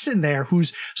third person there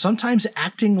who's sometimes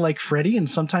acting like Freddie and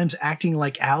sometimes acting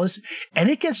like Alice. And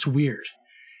it gets weird.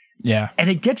 Yeah. And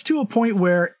it gets to a point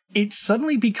where it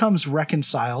suddenly becomes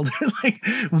reconciled. Like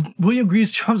William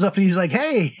Greaves comes up and he's like,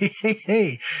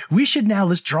 hey,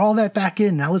 let's draw that back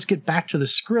in. Now let's get back to the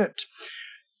script.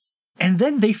 And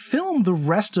then they film the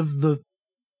rest of the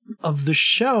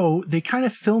show. They kind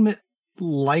of film it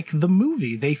like the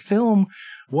movie. They film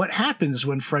what happens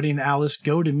when Freddie and Alice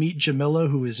go to meet Jamila,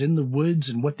 who is in the woods,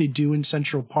 and what they do in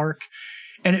Central Park.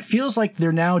 And it feels like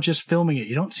they're now just filming it.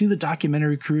 You don't see the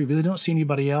documentary crew. You really don't see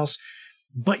anybody else,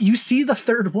 but you see the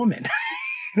third woman.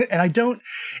 It's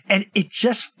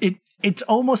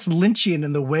almost Lynchian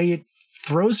in the way it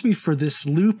throws me for this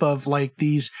loop of like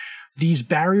these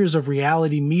barriers of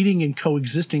reality meeting and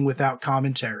coexisting without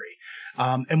commentary.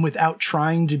 And without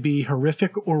trying to be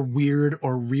horrific or weird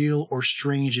or real or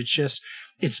strange.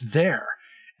 It's there.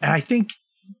 And I think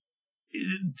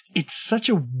it's such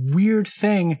a weird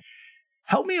thing.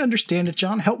 Help me understand it,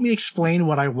 John. Help me explain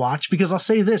what I watched, because I'll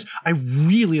say this. I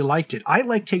really liked it. I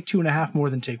like Take 2.5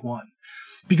 more than Take 1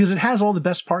 because it has all the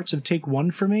best parts of Take 1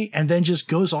 for me and then just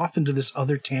goes off into this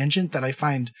other tangent that I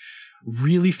find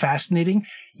really fascinating,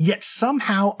 yet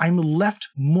somehow I'm left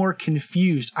more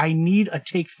confused. I need a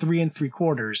Take 3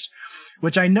 3/4,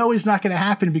 which I know is not going to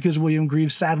happen because William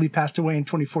Greaves sadly passed away in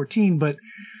 2014, but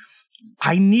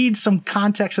I need some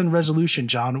context and resolution,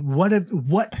 John. What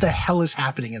the hell is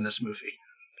happening in this movie?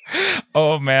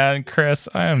 Oh man, Chris,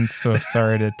 I am so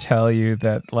sorry to tell you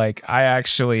that I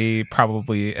actually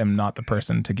probably am not the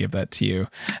person to give that to you.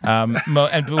 But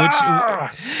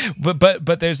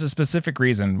there's a specific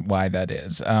reason why that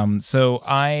is. So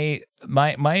my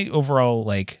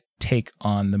overall take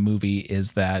on the movie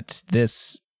is that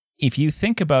this, if you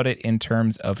think about it in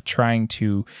terms of trying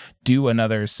to do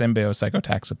another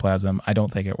Symbiopsychotoxoplasm, I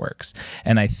don't think it works.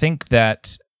 And I think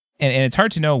that and it's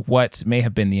hard to know what may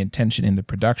have been the intention in the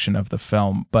production of the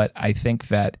film, but I think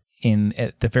that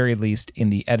at the very least, in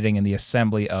the editing and the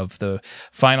assembly of the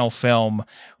final film,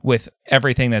 with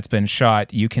everything that's been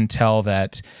shot, you can tell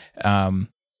that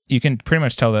you can pretty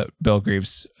much tell that Bill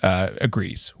Greaves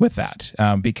agrees with that,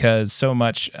 because so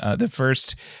much the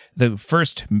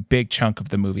first big chunk of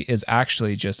the movie is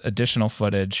actually just additional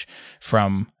footage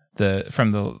from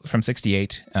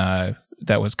 68.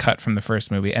 that was cut from the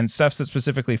first movie, and stuff that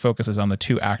specifically focuses on the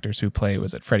two actors who play,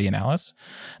 was it Freddie and Alice?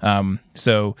 I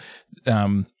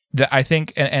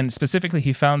think, and specifically,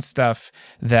 he found stuff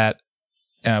that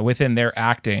within their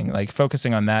acting, like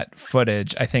focusing on that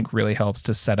footage, I think really helps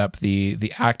to set up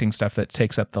the acting stuff that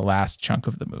takes up the last chunk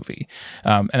of the movie.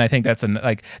 And I think that's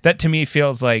that to me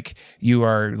feels like you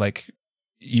are like,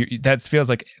 that feels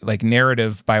like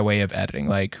narrative by way of editing.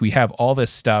 Like, we have all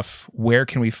this stuff. Where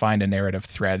can we find a narrative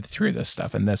thread through this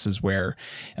stuff? And this is where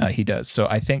he does. So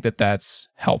I think that that's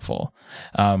helpful.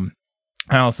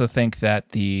 I also think that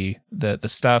the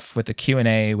stuff with the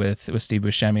Q&A with Steve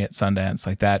Buscemi at Sundance,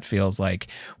 like, that feels like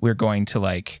we're going to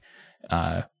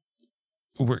that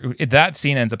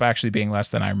scene ends up actually being less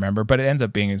than I remember, but it ends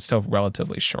up being still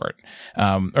relatively short.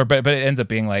 But it ends up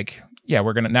being like, yeah,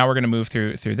 we're gonna move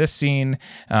through this scene,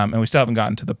 and we still haven't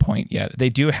gotten to the point yet. They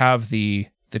do have the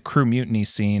crew mutiny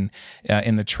scene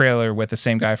in the trailer with the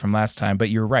same guy from last time, but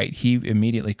you're right. He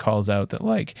immediately calls out that,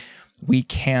 like, we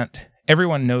can't.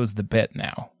 Everyone knows the bit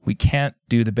now. We can't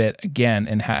do the bit again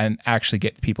and actually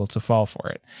get people to fall for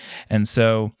it. And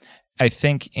so I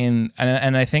think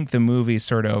I think the movie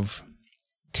sort of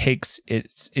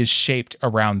is shaped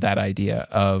around that idea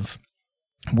of,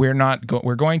 we're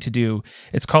going to do,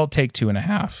 it's called Take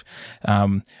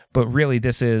 2.5. But really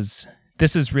this is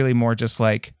really more just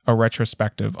like a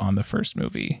retrospective on the first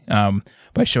movie,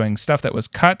 by showing stuff that was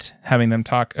cut, having them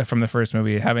talk from the first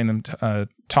movie, having them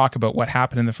talk about what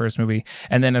happened in the first movie,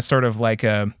 and then a sort of like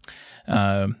an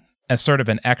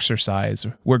exercise.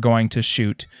 We're going to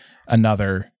shoot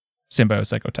another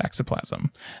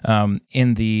Symbiopsychotoxoplasm.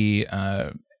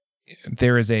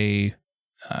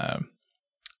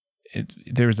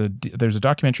 There's a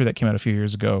documentary that came out a few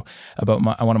years ago about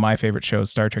one of my favorite shows,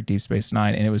 Star Trek Deep Space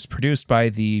Nine, and it was produced by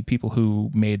the people who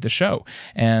made the show.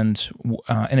 And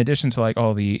in addition to like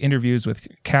all the interviews with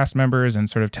cast members and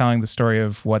sort of telling the story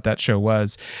of what that show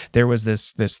was, there was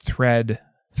this thread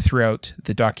throughout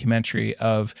the documentary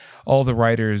of all the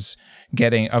writers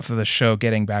of the show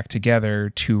getting back together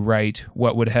to write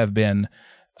what would have been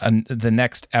the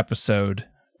next episode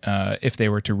if they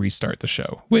were to restart the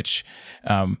show, which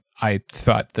I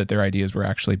thought that their ideas were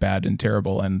actually bad and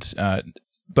terrible. And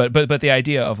but the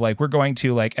idea of like, we're going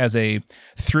to, like, as a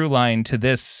through line to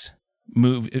this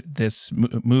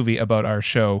movie about our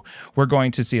show, we're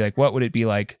going to see like, what would it be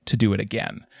like to do it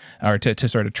again, or to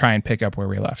sort of try and pick up where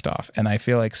we left off. And I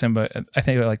feel like Take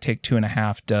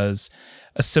 2.5 does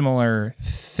a similar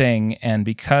thing. And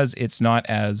because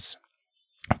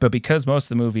because most of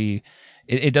the movie,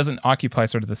 it doesn't occupy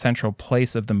sort of the central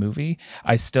place of the movie,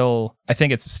 I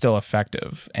think it's still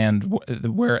effective. And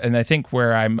I think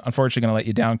where I'm unfortunately going to let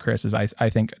you down, Chris, is I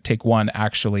think Take 1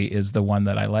 actually is the one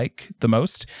that I like the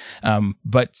most.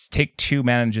 But Take 2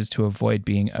 manages to avoid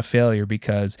being a failure,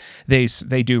 because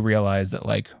they do realize that,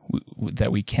 like,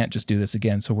 that we can't just do this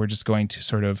again. So we're just going to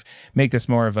sort of make this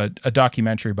more of a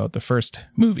documentary about the first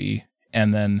movie,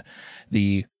 and then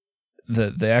the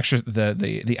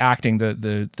acting,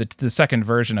 the second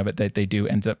version of it that they do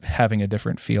ends up having a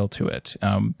different feel to it,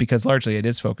 because largely it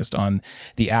is focused on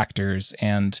the actors.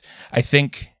 And I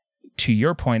think, to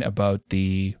your point about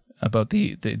the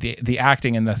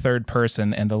acting in the third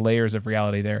person and the layers of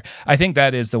reality there, I think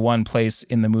that is the one place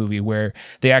in the movie where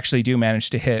they actually do manage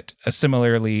to hit a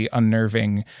similarly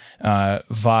unnerving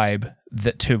vibe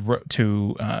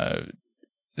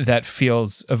that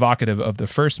feels evocative of the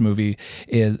first movie,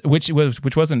 which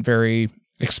wasn't very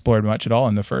explored much at all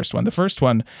in the first one. The first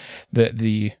one,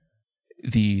 the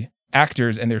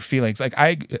actors and their feelings, like,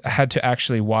 I had to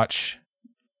actually watch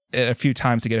it a few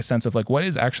times to get a sense of like what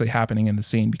is actually happening in the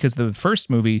scene, because the first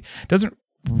movie doesn't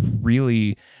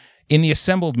really, in the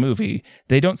assembled movie,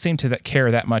 they don't seem to care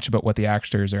that much about what the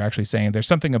actors are actually saying. There's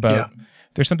something about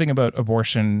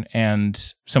abortion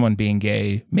and someone being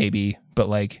gay, maybe, but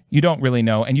like, you don't really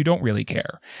know and you don't really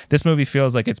care. This movie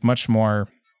feels like it's much more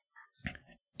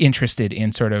interested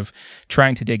in sort of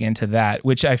trying to dig into that,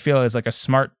 which I feel is like a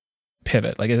smart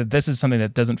pivot. Like, this is something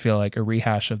that doesn't feel like a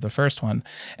rehash of the first one.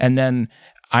 And then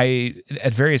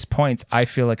at various points, I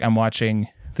feel like I'm watching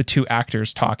the two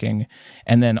actors talking,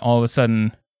 and then all of a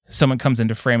sudden someone comes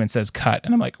into frame and says cut,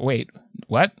 and I'm like, wait,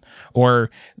 what? Or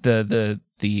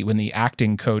when the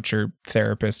acting coach or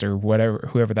therapist or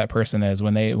whoever that person is,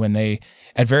 when they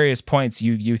at various points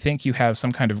you think you have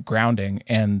some kind of grounding,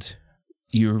 and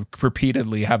you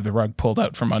repeatedly have the rug pulled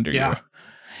out from under you.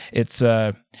 It's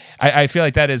I feel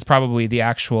like that is probably the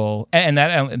actual, and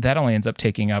that only ends up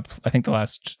taking up, I think, the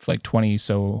last like 20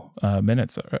 so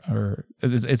minutes, or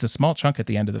it's a small chunk at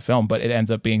the end of the film, but it ends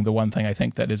up being the one thing I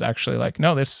think that is actually like,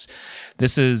 no, this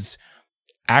is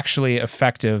actually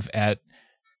effective at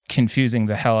confusing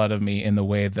the hell out of me in the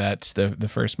way that the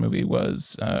first movie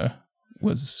was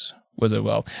it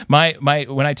well. My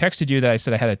when I texted you that I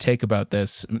said I had a take about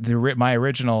this, my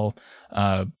original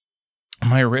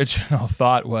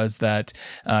thought was that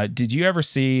did you ever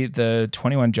see the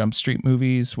 21 Jump Street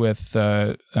movies with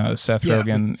Seth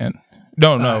Rogen and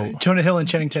no Jonah Hill and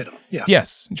Channing Tatum? Yeah.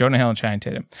 Yes, Jonah Hill and Channing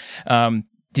Tatum.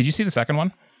 Did you see the second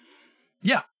one?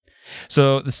 Yeah.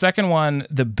 So the second one,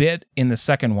 the bit in the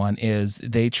second one is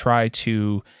they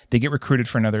get recruited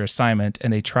for another assignment,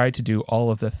 and they try to do all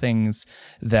of the things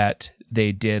that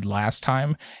they did last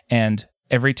time. And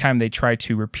every time they try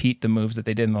to repeat the moves that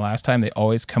they did in the last time, they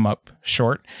always come up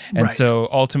short. And so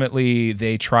ultimately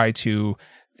they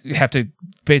have to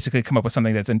basically come up with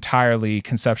something that's entirely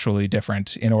conceptually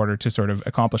different in order to sort of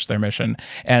accomplish their mission.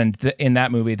 And in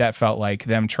that movie, that felt like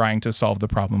them trying to solve the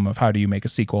problem of how do you make a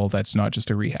sequel that's not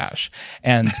just a rehash.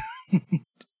 And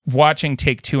watching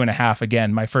Take 2.5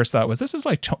 again, my first thought was, this is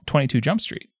like 22 Jump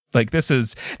Street. Like this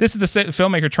is the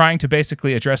filmmaker trying to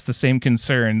basically address the same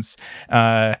concerns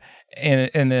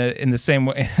in the same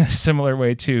way, in a similar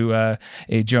way to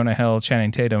a Jonah Hill,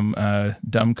 Channing Tatum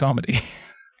dumb comedy.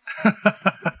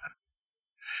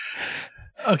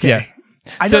 Okay. Yeah.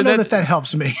 I don't know that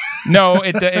helps me. No,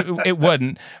 it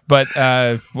wouldn't. But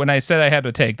when I said I had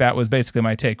a take, that was basically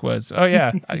my take was, oh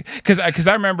yeah, because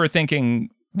I remember thinking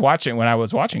when I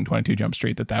was watching 22 Jump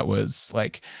Street that was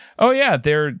like, oh yeah,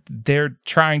 they're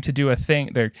trying to do a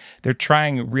thing. They're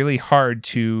trying really hard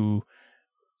to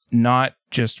not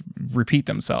just repeat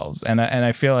themselves, and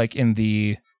I feel like in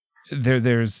the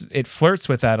it flirts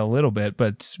with that a little bit,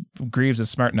 but Greaves is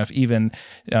smart enough even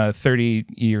 30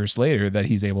 years later that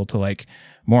he's able to like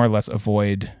more or less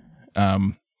avoid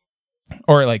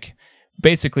or like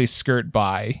basically skirt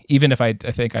by, even if I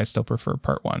think I still prefer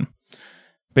part one.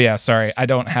 But yeah, sorry, I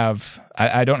don't have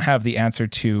the answer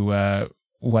to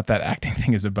what that acting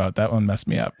thing is about. That one messed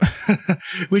me up.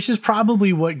 Which is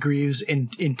probably what Greaves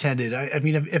intended. I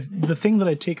mean, if the thing that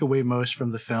I take away most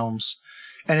from the films,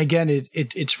 and again,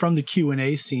 it's from the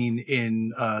Q&A scene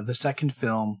in the second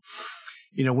film,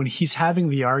 you know, when he's having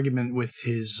the argument with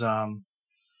his,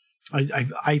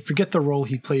 I forget the role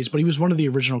he plays, but he was one of the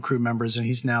original crew members, and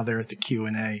he's now there at the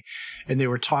Q&A, and they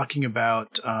were talking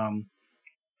about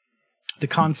the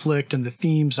conflict and the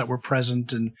themes that were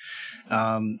present, and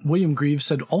William Greaves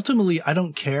said, ultimately, I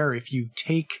don't care if you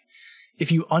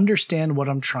understand what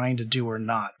I'm trying to do or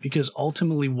not, because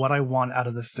ultimately what I want out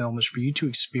of the film is for you to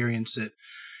experience it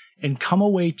and come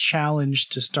away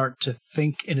challenged to start to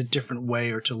think in a different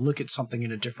way or to look at something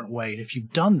in a different way. And if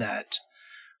you've done that,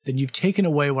 then you've taken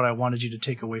away what I wanted you to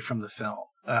take away from the film.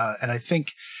 And I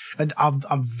think, and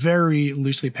I'm very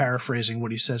loosely paraphrasing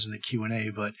what he says in the Q&A,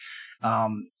 but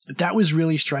that was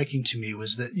really striking to me,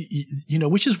 was that, you know,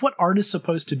 which is what art is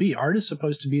supposed to be. Art is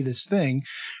supposed to be this thing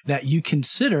that you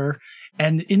consider,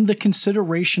 and in the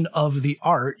consideration of the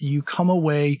art, you come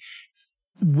away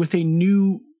with a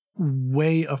new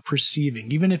way of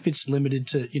perceiving, even if it's limited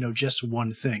to, you know, just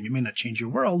one thing. It may not change your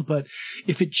world, but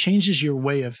if it changes your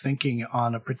way of thinking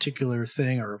on a particular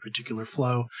thing or a particular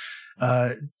flow,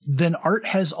 then art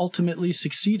has ultimately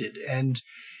succeeded. And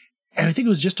I think it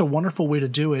was just a wonderful way to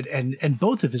do it. And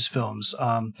both of his films,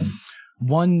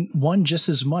 one just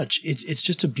as much. It's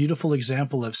just a beautiful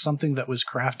example of something that was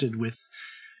crafted with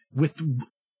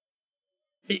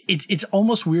it's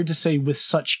almost weird to say with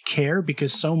such care,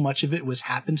 because so much of it was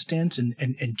happenstance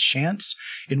and chance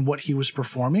in what he was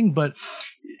performing. But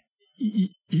you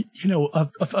know,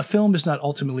 a film is not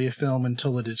ultimately a film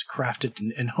until it is crafted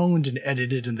and honed and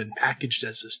edited and then packaged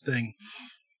as this thing.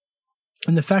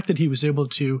 And the fact that he was able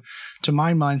to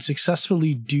my mind,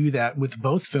 successfully do that with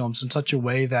both films in such a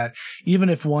way that even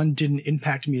if one didn't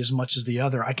impact me as much as the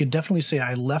other, I could definitely say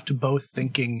I left both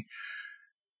thinking,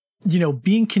 you know,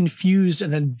 being confused,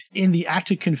 and then in the act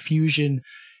of confusion,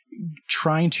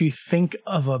 trying to think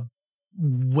of a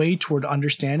way toward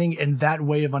understanding, and that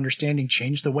way of understanding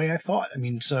changed the way I thought. I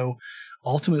mean, so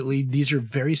ultimately, these are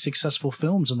very successful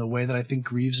films in the way that I think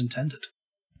Greaves intended.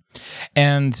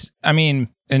 And I mean,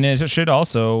 and it should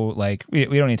also, like, we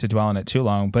don't need to dwell on it too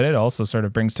long, but it also sort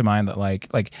of brings to mind that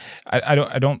like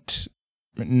I don't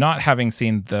not having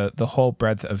seen the whole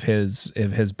breadth of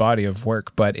his body of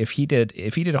work, but if he did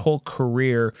a whole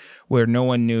career where no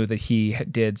one knew that he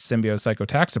did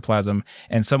symbiocytotoxoplasm,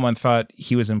 and someone thought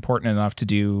he was important enough to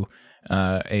do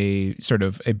a sort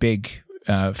of a big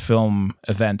film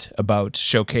event about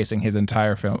showcasing his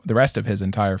entire film, the rest of his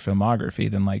entire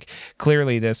filmography, then like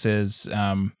clearly this is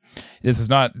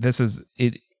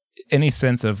it. any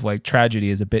sense of like tragedy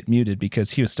is a bit muted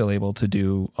because he was still able to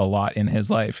do a lot in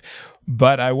his life.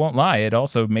 But I won't lie, it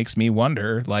also makes me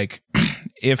wonder, like,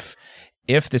 if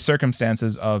the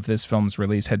circumstances of this film's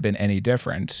release had been any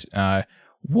different,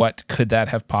 what could that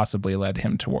have possibly led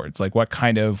him towards? Like, what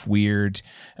kind of weird,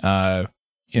 weirdo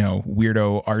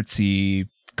artsy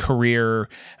career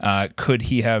could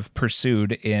he have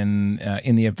pursued in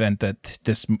the event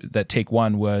that Take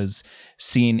One was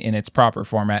seen in its proper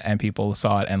format and people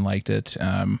saw it and liked it?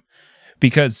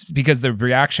 Because the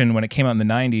reaction when it came out in the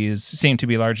 90s seemed to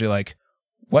be largely like,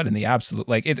 what in the absolute?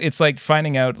 Like, it's like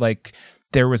finding out like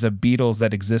there was a Beatles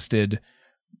that existed,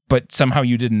 but somehow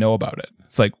you didn't know about it.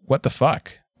 It's like, what the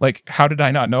fuck? Like, how did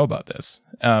I not know about this?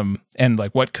 And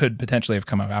like, what could potentially have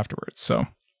come up afterwards? So,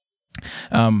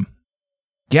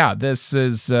 yeah, this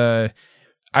is, I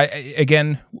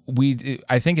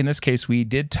think in this case, we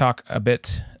did talk a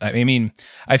bit. I mean,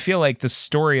 I feel like the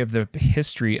story of the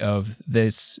history of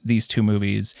these two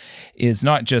movies is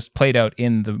not just played out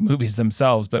in the movies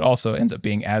themselves, but also ends up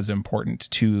being as important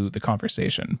to the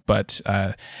conversation. But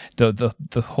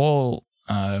the whole,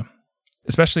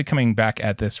 especially coming back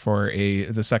at this for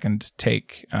the second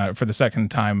take, for the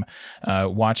second time,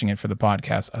 watching it for the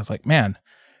podcast, I was like, man,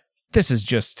 this is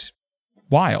just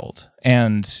wild.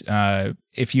 And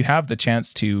if you have the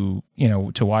chance to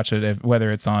watch it,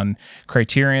 whether it's on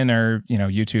Criterion or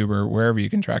YouTube or wherever you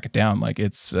can track it down, like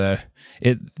this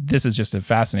is just a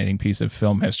fascinating piece of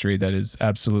film history that is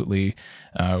absolutely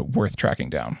worth tracking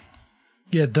down.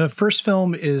 Yeah, the first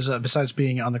film is, besides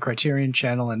being on the Criterion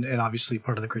channel and obviously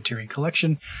part of the Criterion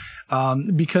collection,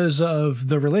 because of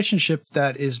the relationship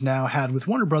that is now had with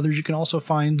Warner Brothers, you can also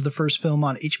find the first film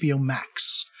on HBO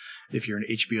Max. If you're an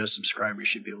HBO subscriber, you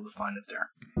should be able to find it there.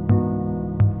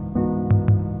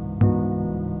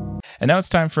 And now it's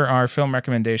time for our film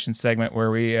recommendation segment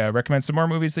where we recommend some more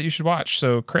movies that you should watch.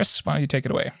 So, Chris, why don't you take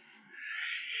it away?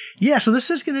 Yeah, so this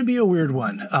is going to be a weird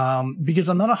one because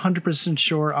I'm not 100%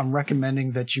 sure I'm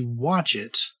recommending that you watch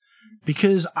it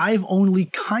because I've only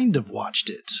kind of watched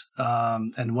it.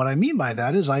 And what I mean by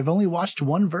that is I've only watched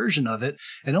one version of it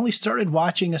and only started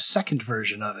watching a second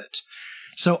version of it.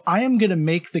 So I am going to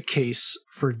make the case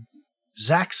for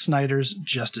Zack Snyder's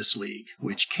Justice League,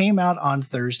 which came out on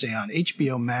Thursday on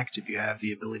HBO Max if you have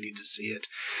the ability to see it.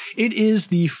 It is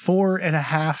the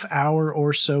 4.5 hour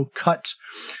or so cut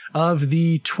of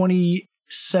the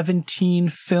 2017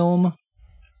 film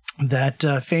that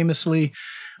famously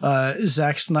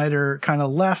Zack Snyder kind of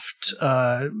left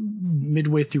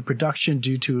midway through production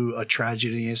due to a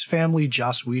tragedy in his family.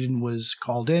 Joss Whedon was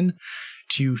called in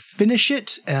to finish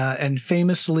it and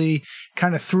famously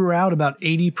kind of threw out about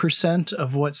 80%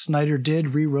 of what Snyder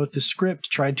did, rewrote the script,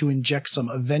 tried to inject some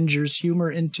Avengers humor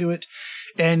into it,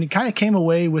 and kind of came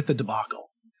away with a debacle.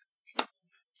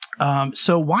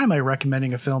 So why am I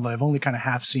recommending a film that I've only kind of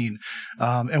half seen?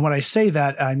 And when I say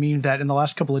that, I mean that in the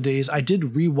last couple of days, I did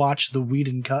rewatch the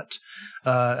Whedon cut,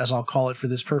 as I'll call it for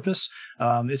this purpose.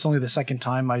 It's only the second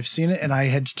time I've seen it, and I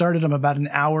had started about an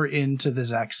hour into the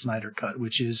Zack Snyder cut,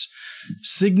 which is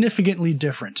significantly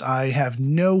different. I have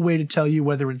no way to tell you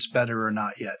whether it's better or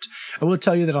not yet. I will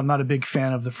tell you that I'm not a big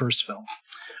fan of the first film.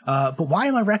 But why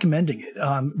am I recommending it?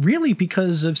 Really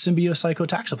because of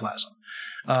symbiocytotoxoplasm.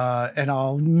 And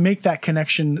I'll make that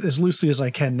connection as loosely as I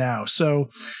can now. So,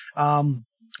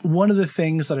 one of the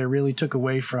things that I really took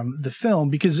away from the film,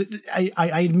 because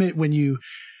I admit when you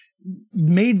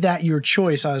made that your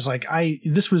choice, I was like,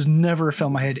 this was never a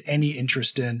film I had any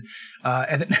interest in.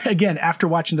 And then again, after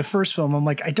watching the first film, I'm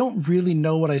like, I don't really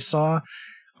know what I saw.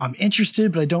 I'm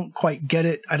interested, but I don't quite get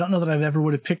it. I don't know that I've ever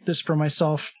would have picked this for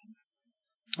myself.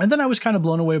 And then I was kind of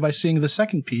blown away by seeing the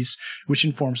second piece, which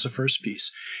informs the first piece.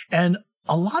 And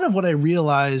a lot of what I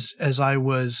realized as I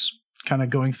was kind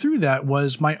of going through that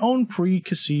was my own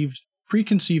preconceived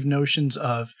notions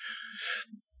of,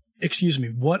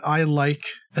 what I like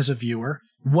as a viewer,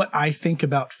 what I think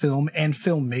about film and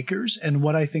filmmakers, and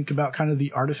what I think about kind of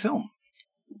the art of film.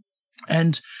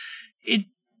 And it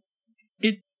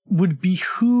would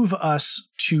behoove us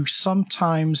to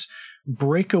sometimes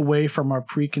break away from our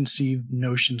preconceived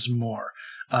notions more.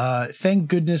 Thank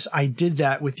goodness I did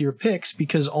that with your picks,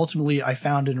 because ultimately I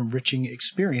found an enriching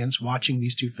experience watching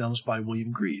these two films by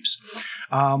William Greaves.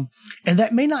 And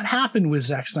that may not happen with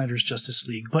Zack Snyder's Justice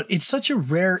League, but it's such a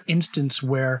rare instance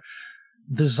where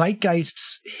the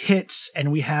zeitgeist hits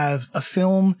and we have a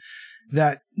film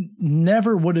that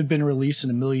never would have been released in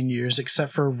a million years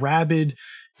except for rabid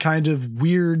kind of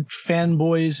weird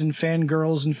fanboys and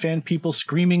fangirls and fan people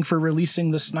screaming for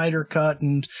releasing the Snyder Cut.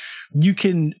 And you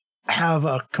can have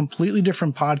a completely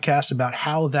different podcast about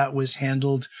how that was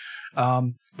handled.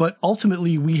 But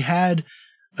ultimately we had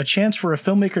a chance for a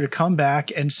filmmaker to come back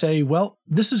and say, well,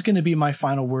 this is going to be my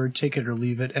final word, take it or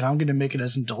leave it, and I'm going to make it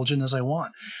as indulgent as I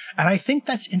want. And I think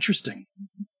that's interesting.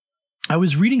 I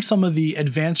was reading some of the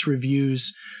advanced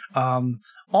reviews,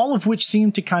 all of which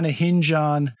seem to kind of hinge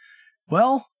on,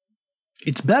 well,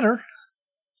 it's better.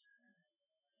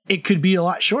 It could be a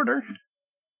lot shorter.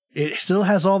 It still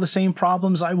has all the same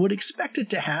problems I would expect it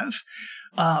to have.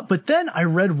 But then I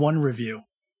read one review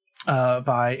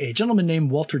by a gentleman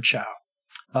named Walter Chow.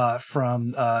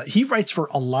 He writes for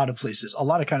a lot of places, a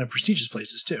lot of kind of prestigious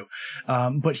places too.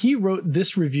 But he wrote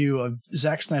this review of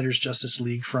Zack Snyder's Justice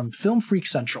League from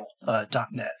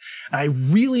filmfreakcentral.net. And I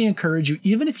really encourage you,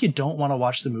 even if you don't want to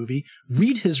watch the movie,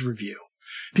 read his review.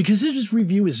 Because his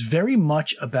review is very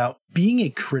much about being a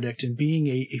critic and being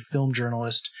a film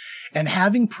journalist and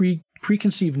having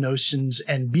preconceived notions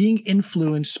and being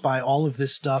influenced by all of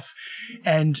this stuff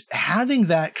and having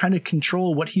that kind of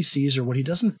control what he sees or what he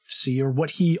doesn't see or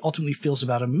what he ultimately feels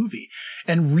about a movie,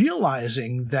 and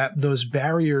realizing that those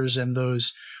barriers and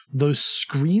those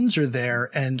screens are there,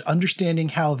 and understanding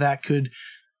how that could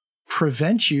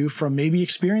prevent you from maybe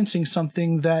experiencing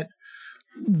something that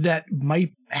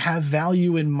might have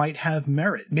value and might have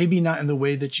merit. Maybe not in the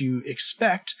way that you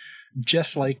expect,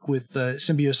 just like with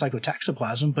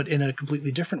Symbiocyclotoxoplasm, but in a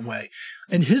completely different way.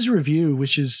 And his review,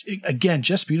 which is, again,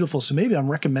 just beautiful. So maybe I'm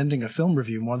recommending a film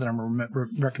review more than I'm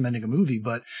recommending a movie,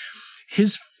 but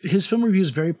his film review is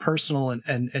very personal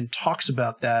and talks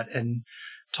about that, and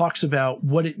talks about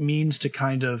what it means to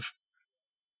kind of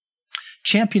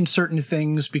champion certain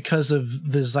things because of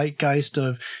the zeitgeist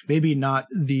of maybe not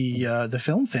the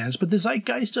film fans, but the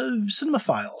zeitgeist of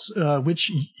cinemaphiles,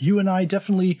 which you and I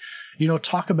definitely,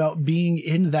 talk about being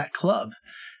in that club.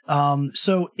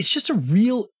 So it's just a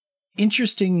real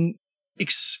interesting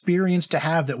experience to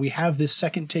have, that we have this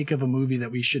second take of a movie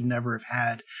that we should never have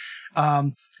had.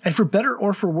 And for better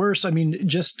or for worse, I mean,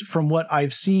 just from what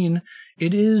I've seen,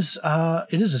 it is a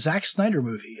Zack Snyder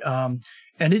movie.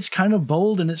 And it's kind of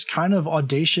bold and it's kind of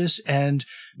audacious. And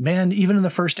man, even in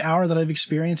the first hour that I've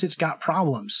experienced, it's got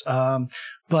problems.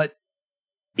 But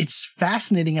it's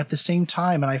fascinating at the same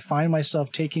time. And I find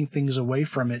myself taking things away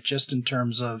from it just in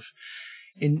terms of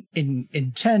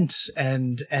intent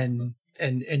and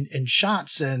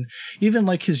shots, and even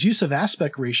like his use of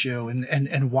aspect ratio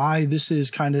and why this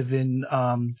is kind of in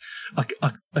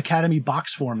Academy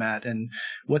box format, and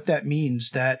what that means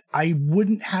that I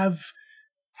wouldn't have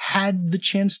had the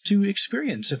chance to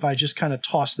experience if I just kind of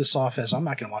tossed this off as, I'm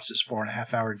not going to watch this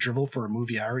 4.5 hour drivel for a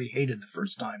movie I already hated the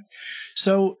first time.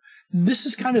 So this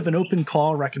is kind of an open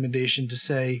call recommendation to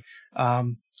say,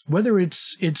 whether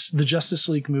it's the Justice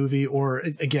League movie, or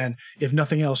again, if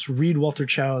nothing else, read Walter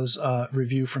Chow's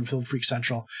review from Film Freak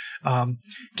Central.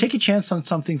 Take a chance on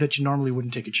something that you normally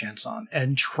wouldn't take a chance on,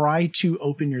 and try to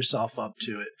open yourself up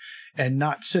to it, and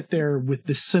not sit there with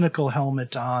the cynical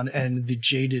helmet on and the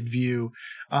jaded view,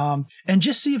 and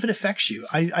just see if it affects you.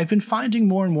 I've been finding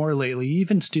more and more lately,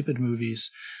 even stupid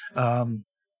movies,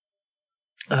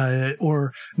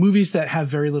 or movies that have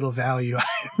very little value. I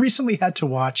recently had to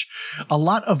watch a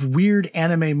lot of weird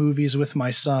anime movies with my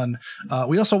son.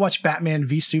 We also watched Batman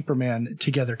v Superman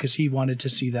together because he wanted to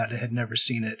see that and had never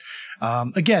seen it.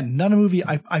 Again, not a movie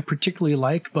I particularly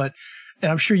like, but,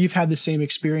 and I'm sure you've had the same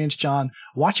experience, John,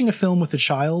 watching a film with a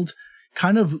child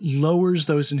kind of lowers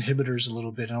those inhibitors a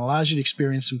little bit and allows you to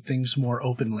experience some things more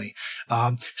openly.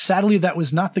 Sadly, that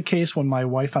was not the case when my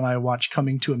wife and I watched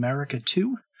Coming to America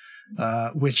 2.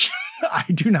 Which I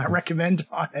do not recommend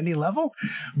on any level,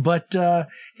 but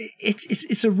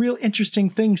it's a real interesting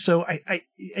thing. So I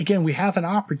again, we have an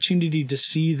opportunity to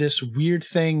see this weird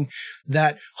thing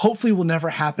that hopefully will never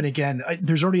happen again.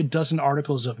 There's already a dozen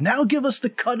articles of, now give us the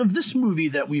cut of this movie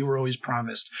that we were always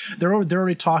promised. They're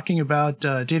already talking about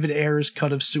David Ayer's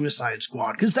cut of Suicide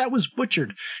Squad because that was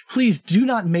butchered. Please do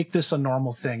not make this a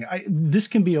normal thing. This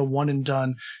can be a one and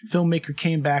done. Filmmaker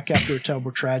came back after a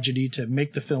terrible tragedy to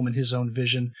make the film in his own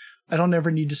vision. I don't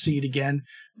ever need to see it again,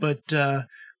 but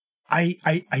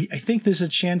I think there's a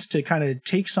chance to kind of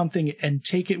take something and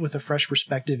take it with a fresh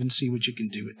perspective and see what you can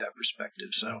do with that perspective.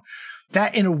 So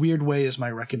that, in a weird way, is my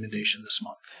recommendation this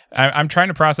month. I'm trying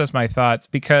to process my thoughts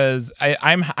because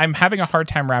I'm having a hard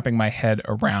time wrapping my head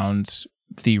around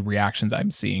the reactions I'm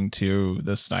seeing to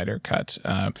the Snyder cut.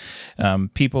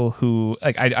 People who,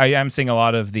 like, I am seeing a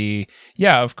lot of the,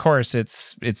 yeah, of course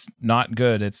it's not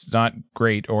good, it's not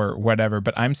great or whatever,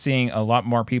 but I'm seeing a lot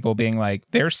more people being like,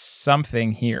 there's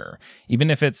something here, even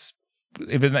if it's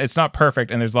not perfect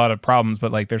and there's a lot of problems,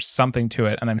 but like there's something to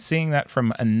it. And I'm seeing that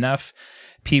from enough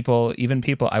people, even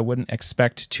people I wouldn't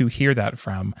expect to hear that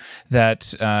from,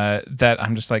 that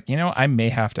I'm just like, I may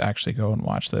have to actually go and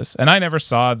watch this. And I never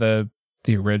saw the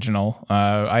original.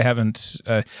 I haven't.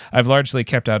 I've largely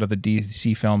kept out of the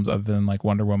DC films other than like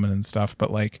Wonder Woman and stuff.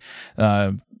 But like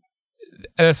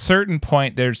at a certain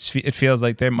point, it feels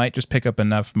like they might just pick up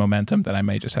enough momentum that I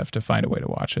may just have to find a way to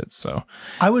watch it. So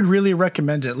I would really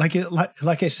recommend it. Like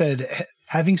I said,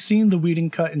 having seen the Whedon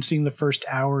cut and seeing the first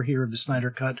hour here of the Snyder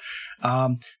cut,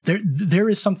 there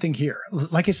is something here.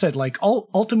 Like I said, like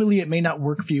ultimately it may not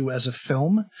work for you as a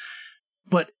film,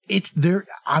 but it's there.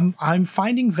 I'm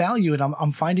finding value, and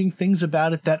I'm finding things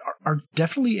about it that are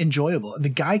definitely enjoyable. The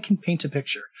guy can paint a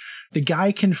picture. The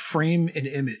guy can frame an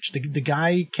image. The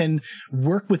guy can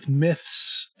work with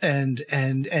myths and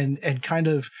kind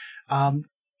of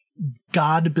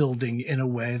God building in a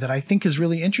way that I think is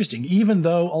really interesting. Even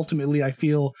though ultimately I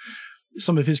feel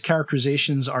some of his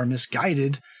characterizations are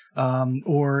misguided.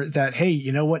 Or that, hey,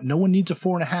 you know what? No one needs a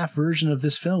 4.5 version of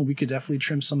this film. We could definitely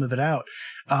trim some of it out.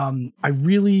 I'm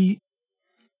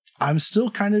still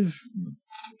kind of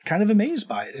amazed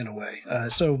by it in a way.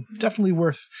 So definitely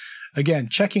worth, again,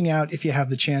 checking out if you have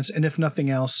the chance. And if nothing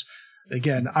else,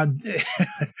 again, I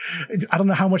don't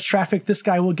know how much traffic this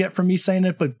guy will get from me saying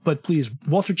it, but please,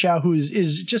 Walter Chow, who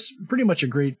is just pretty much a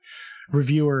great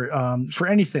reviewer for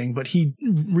anything, but he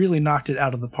really knocked it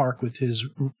out of the park with his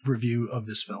review of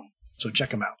this film. So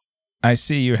check him out. I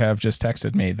see you have just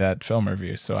texted me that film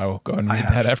review, so I will go and read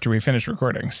that after we finish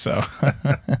recording. So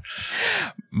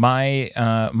my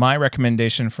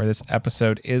recommendation for this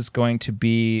episode is going to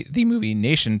be the movie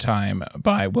Nation Time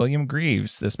by William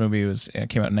Greaves. This movie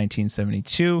came out in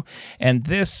 1972, and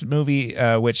this movie,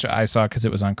 which I saw because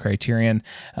it was on Criterion,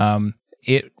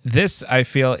 this I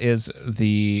feel is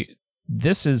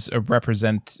This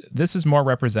is more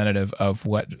representative of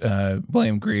what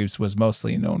William Greaves was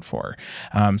mostly known for.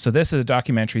 So this is a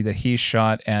documentary that he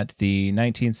shot at the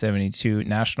 1972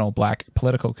 National Black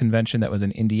Political Convention that was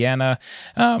in Indiana.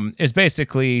 It's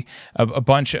basically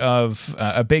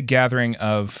a big gathering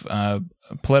of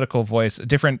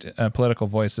different political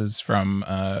voices from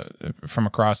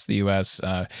across the U.S.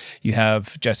 You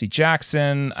have Jesse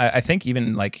Jackson. I think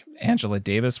even like Angela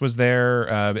Davis was there.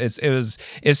 It's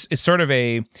sort of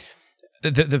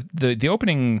the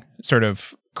opening sort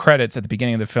of credits at the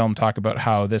beginning of the film talk about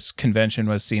how this convention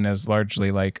was seen as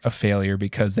largely like a failure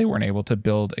because they weren't able to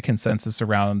build a consensus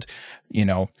around,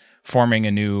 forming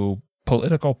a new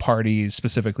political party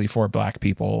specifically for Black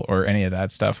people or any of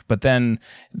that stuff. But then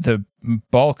the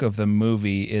bulk of the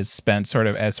movie is spent sort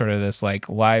of this like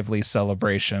lively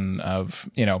celebration of,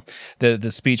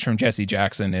 the speech from Jesse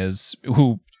Jackson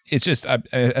it's just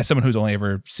as someone who's only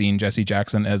ever seen Jesse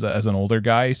Jackson as an older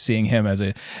guy, seeing him as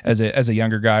a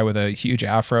younger guy with a huge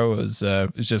afro is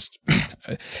just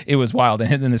it was wild.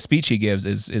 And then the speech he gives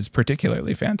is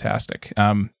particularly fantastic.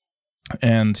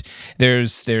 And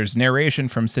there's narration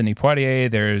from Sidney Poitier.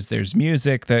 There's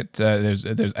music that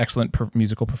there's excellent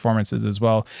musical performances as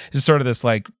well. It's just sort of this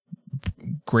like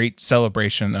great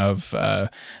celebration of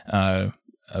that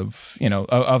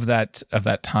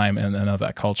time and of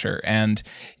that culture. And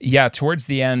yeah, towards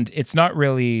the end, it's not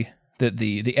really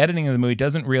the editing of the movie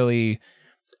doesn't really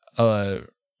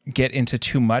get into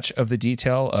too much of the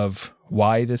detail of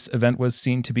why this event was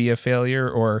seen to be a failure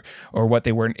or what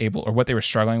they weren't able or what they were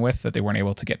struggling with that they weren't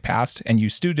able to get past. And you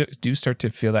do start to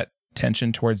feel that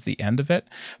tension towards the end of it,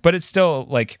 but it's still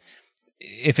like,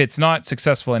 if it's not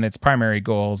successful in its primary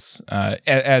goals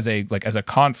as a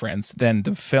conference, then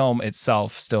the film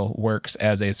itself still works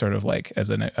as a sort of like as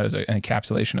an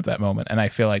encapsulation of that moment. And I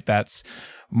feel like that's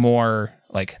more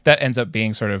like that ends up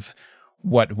being sort of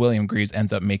what William Greaves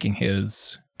ends up making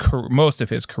most of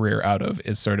his career out of,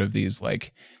 is sort of these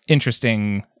like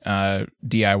interesting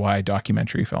DIY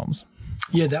documentary films.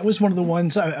 Yeah, that was one of the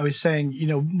ones I was saying,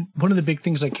 one of the big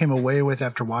things I came away with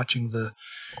after watching the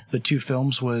two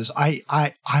films was I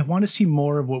want to see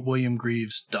more of what William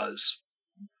Greaves does,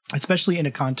 especially in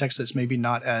a context that's maybe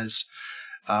not as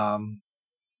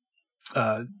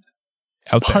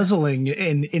puzzling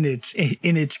in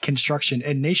its construction.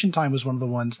 And Nation Time was one of the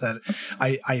ones that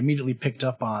I immediately picked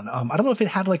up on. I don't know if it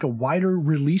had like a wider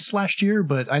release last year,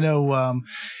 but I know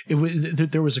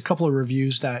there was a couple of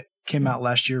reviews that came out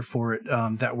last year for it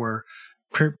that were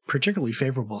particularly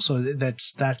favorable. So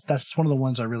that's one of the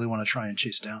ones I really want to try and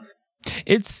chase down.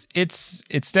 It's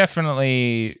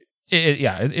definitely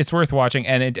It's worth watching,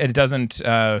 and it doesn't.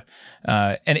 And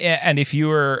if you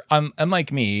were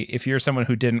unlike me, if you're someone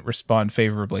who didn't respond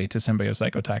favorably to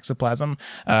Symbiopsychotoxoplasm,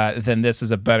 then this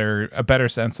is a better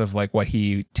sense of like what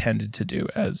he tended to do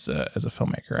as a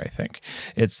filmmaker. I think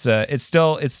it's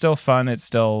still fun. It's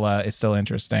still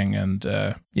interesting,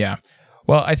 and yeah.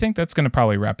 Well, I think that's going to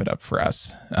probably wrap it up for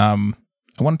us.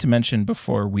 I wanted to mention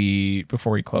before we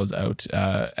close out,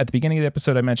 at the beginning of the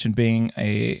episode, I mentioned being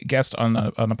a guest on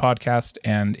a podcast,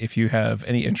 and if you have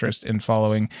any interest in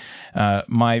following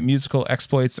my musical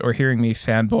exploits or hearing me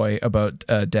fanboy about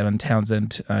Devin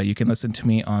Townsend, you can listen to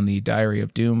me on the Diary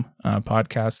of Doom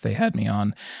podcast. They had me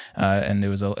on, and it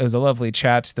was a lovely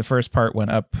chat. The first part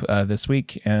went up this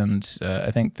week, and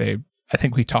I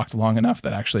think we talked long enough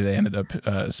that actually they ended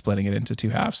up splitting it into 2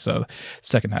 halves. So the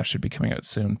second half should be coming out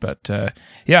soon. But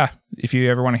yeah, if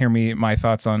you ever want to hear my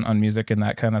thoughts on music and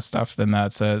that kind of stuff, then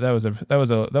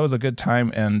that was a good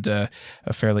time and a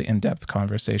fairly in-depth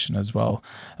conversation as well.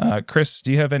 Chris,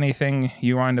 do you have anything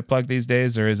you wanted to plug these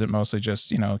days, or is it mostly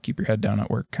just, keep your head down at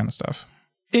work kind of stuff?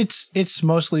 It's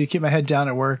mostly keep my head down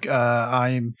at work.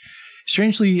 I'm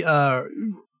strangely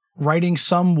writing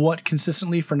somewhat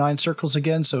consistently for Nine Circles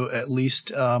again, so at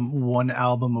least one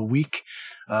album a week,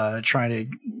 trying to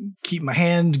keep my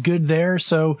hand good there.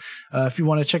 So if you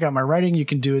want to check out my writing, you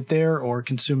can do it there, or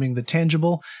Consuming the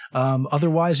Tangible.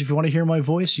 Otherwise, if you want to hear my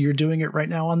voice, you're doing it right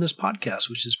now on this podcast,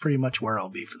 which is pretty much where I'll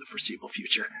be for the foreseeable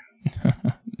future.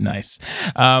 Nice.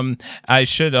 I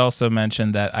should also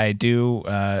mention that I do,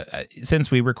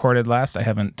 since we recorded last, I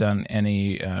haven't done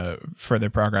any further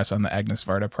progress on the Agnes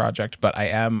Varda project, but I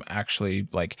am actually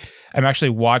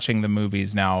watching the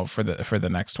movies now for the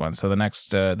next one. So the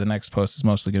next post is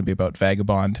mostly going to be about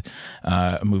Vagabond,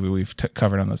 a movie we've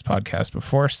covered on this podcast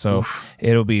before. So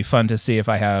It'll be fun to see if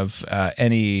I have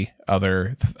any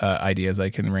other ideas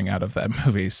I can wring out of that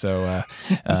movie. So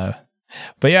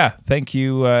but yeah, thank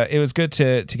you. It was good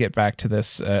to get back to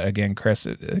this again, Chris.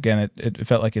 It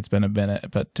felt like it's been a minute,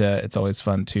 but it's always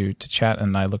fun to chat,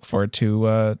 and I look forward to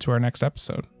our next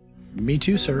episode. Me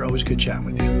too, sir. Always good chatting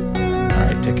with you. All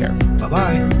right, take care.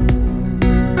 Bye-bye.